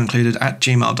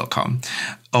boxnotincluded@gmail.com,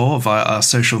 or via our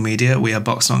social media. We are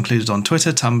Box Not Included on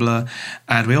Twitter, Tumblr,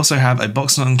 and we also have a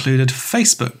Box Not Included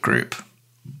Facebook group.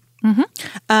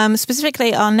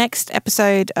 Specifically, our next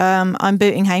episode, I'm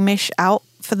booting Hamish out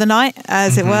for the night,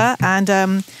 as it were, and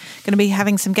going to be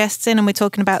having some guests in, and we're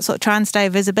talking about sort of trans day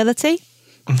visibility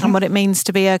and what it means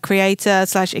to be a creator /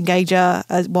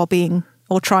 engager while being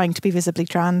or trying to be visibly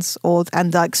trans,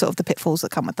 and like sort of the pitfalls that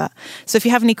come with that. So if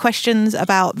you have any questions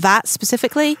about that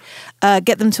specifically,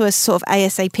 get them to us sort of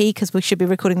ASAP, because we should be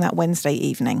recording that Wednesday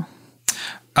evening.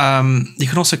 You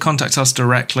can also contact us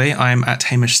directly. I'm at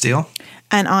Hamish Steele.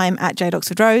 And I'm at Jade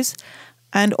Oxford Rose.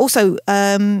 And also,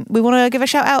 we want to give a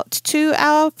shout out to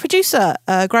our producer,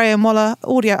 Graham Waller,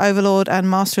 audio overlord and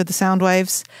master of the sound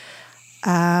waves.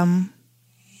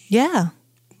 Yeah,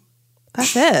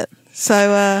 that's it.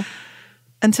 So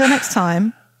until next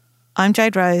time, I'm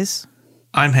Jade Rose.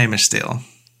 I'm Hamish Steele.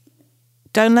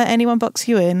 Don't let anyone box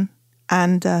you in,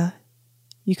 and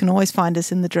you can always find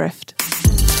us in the drift.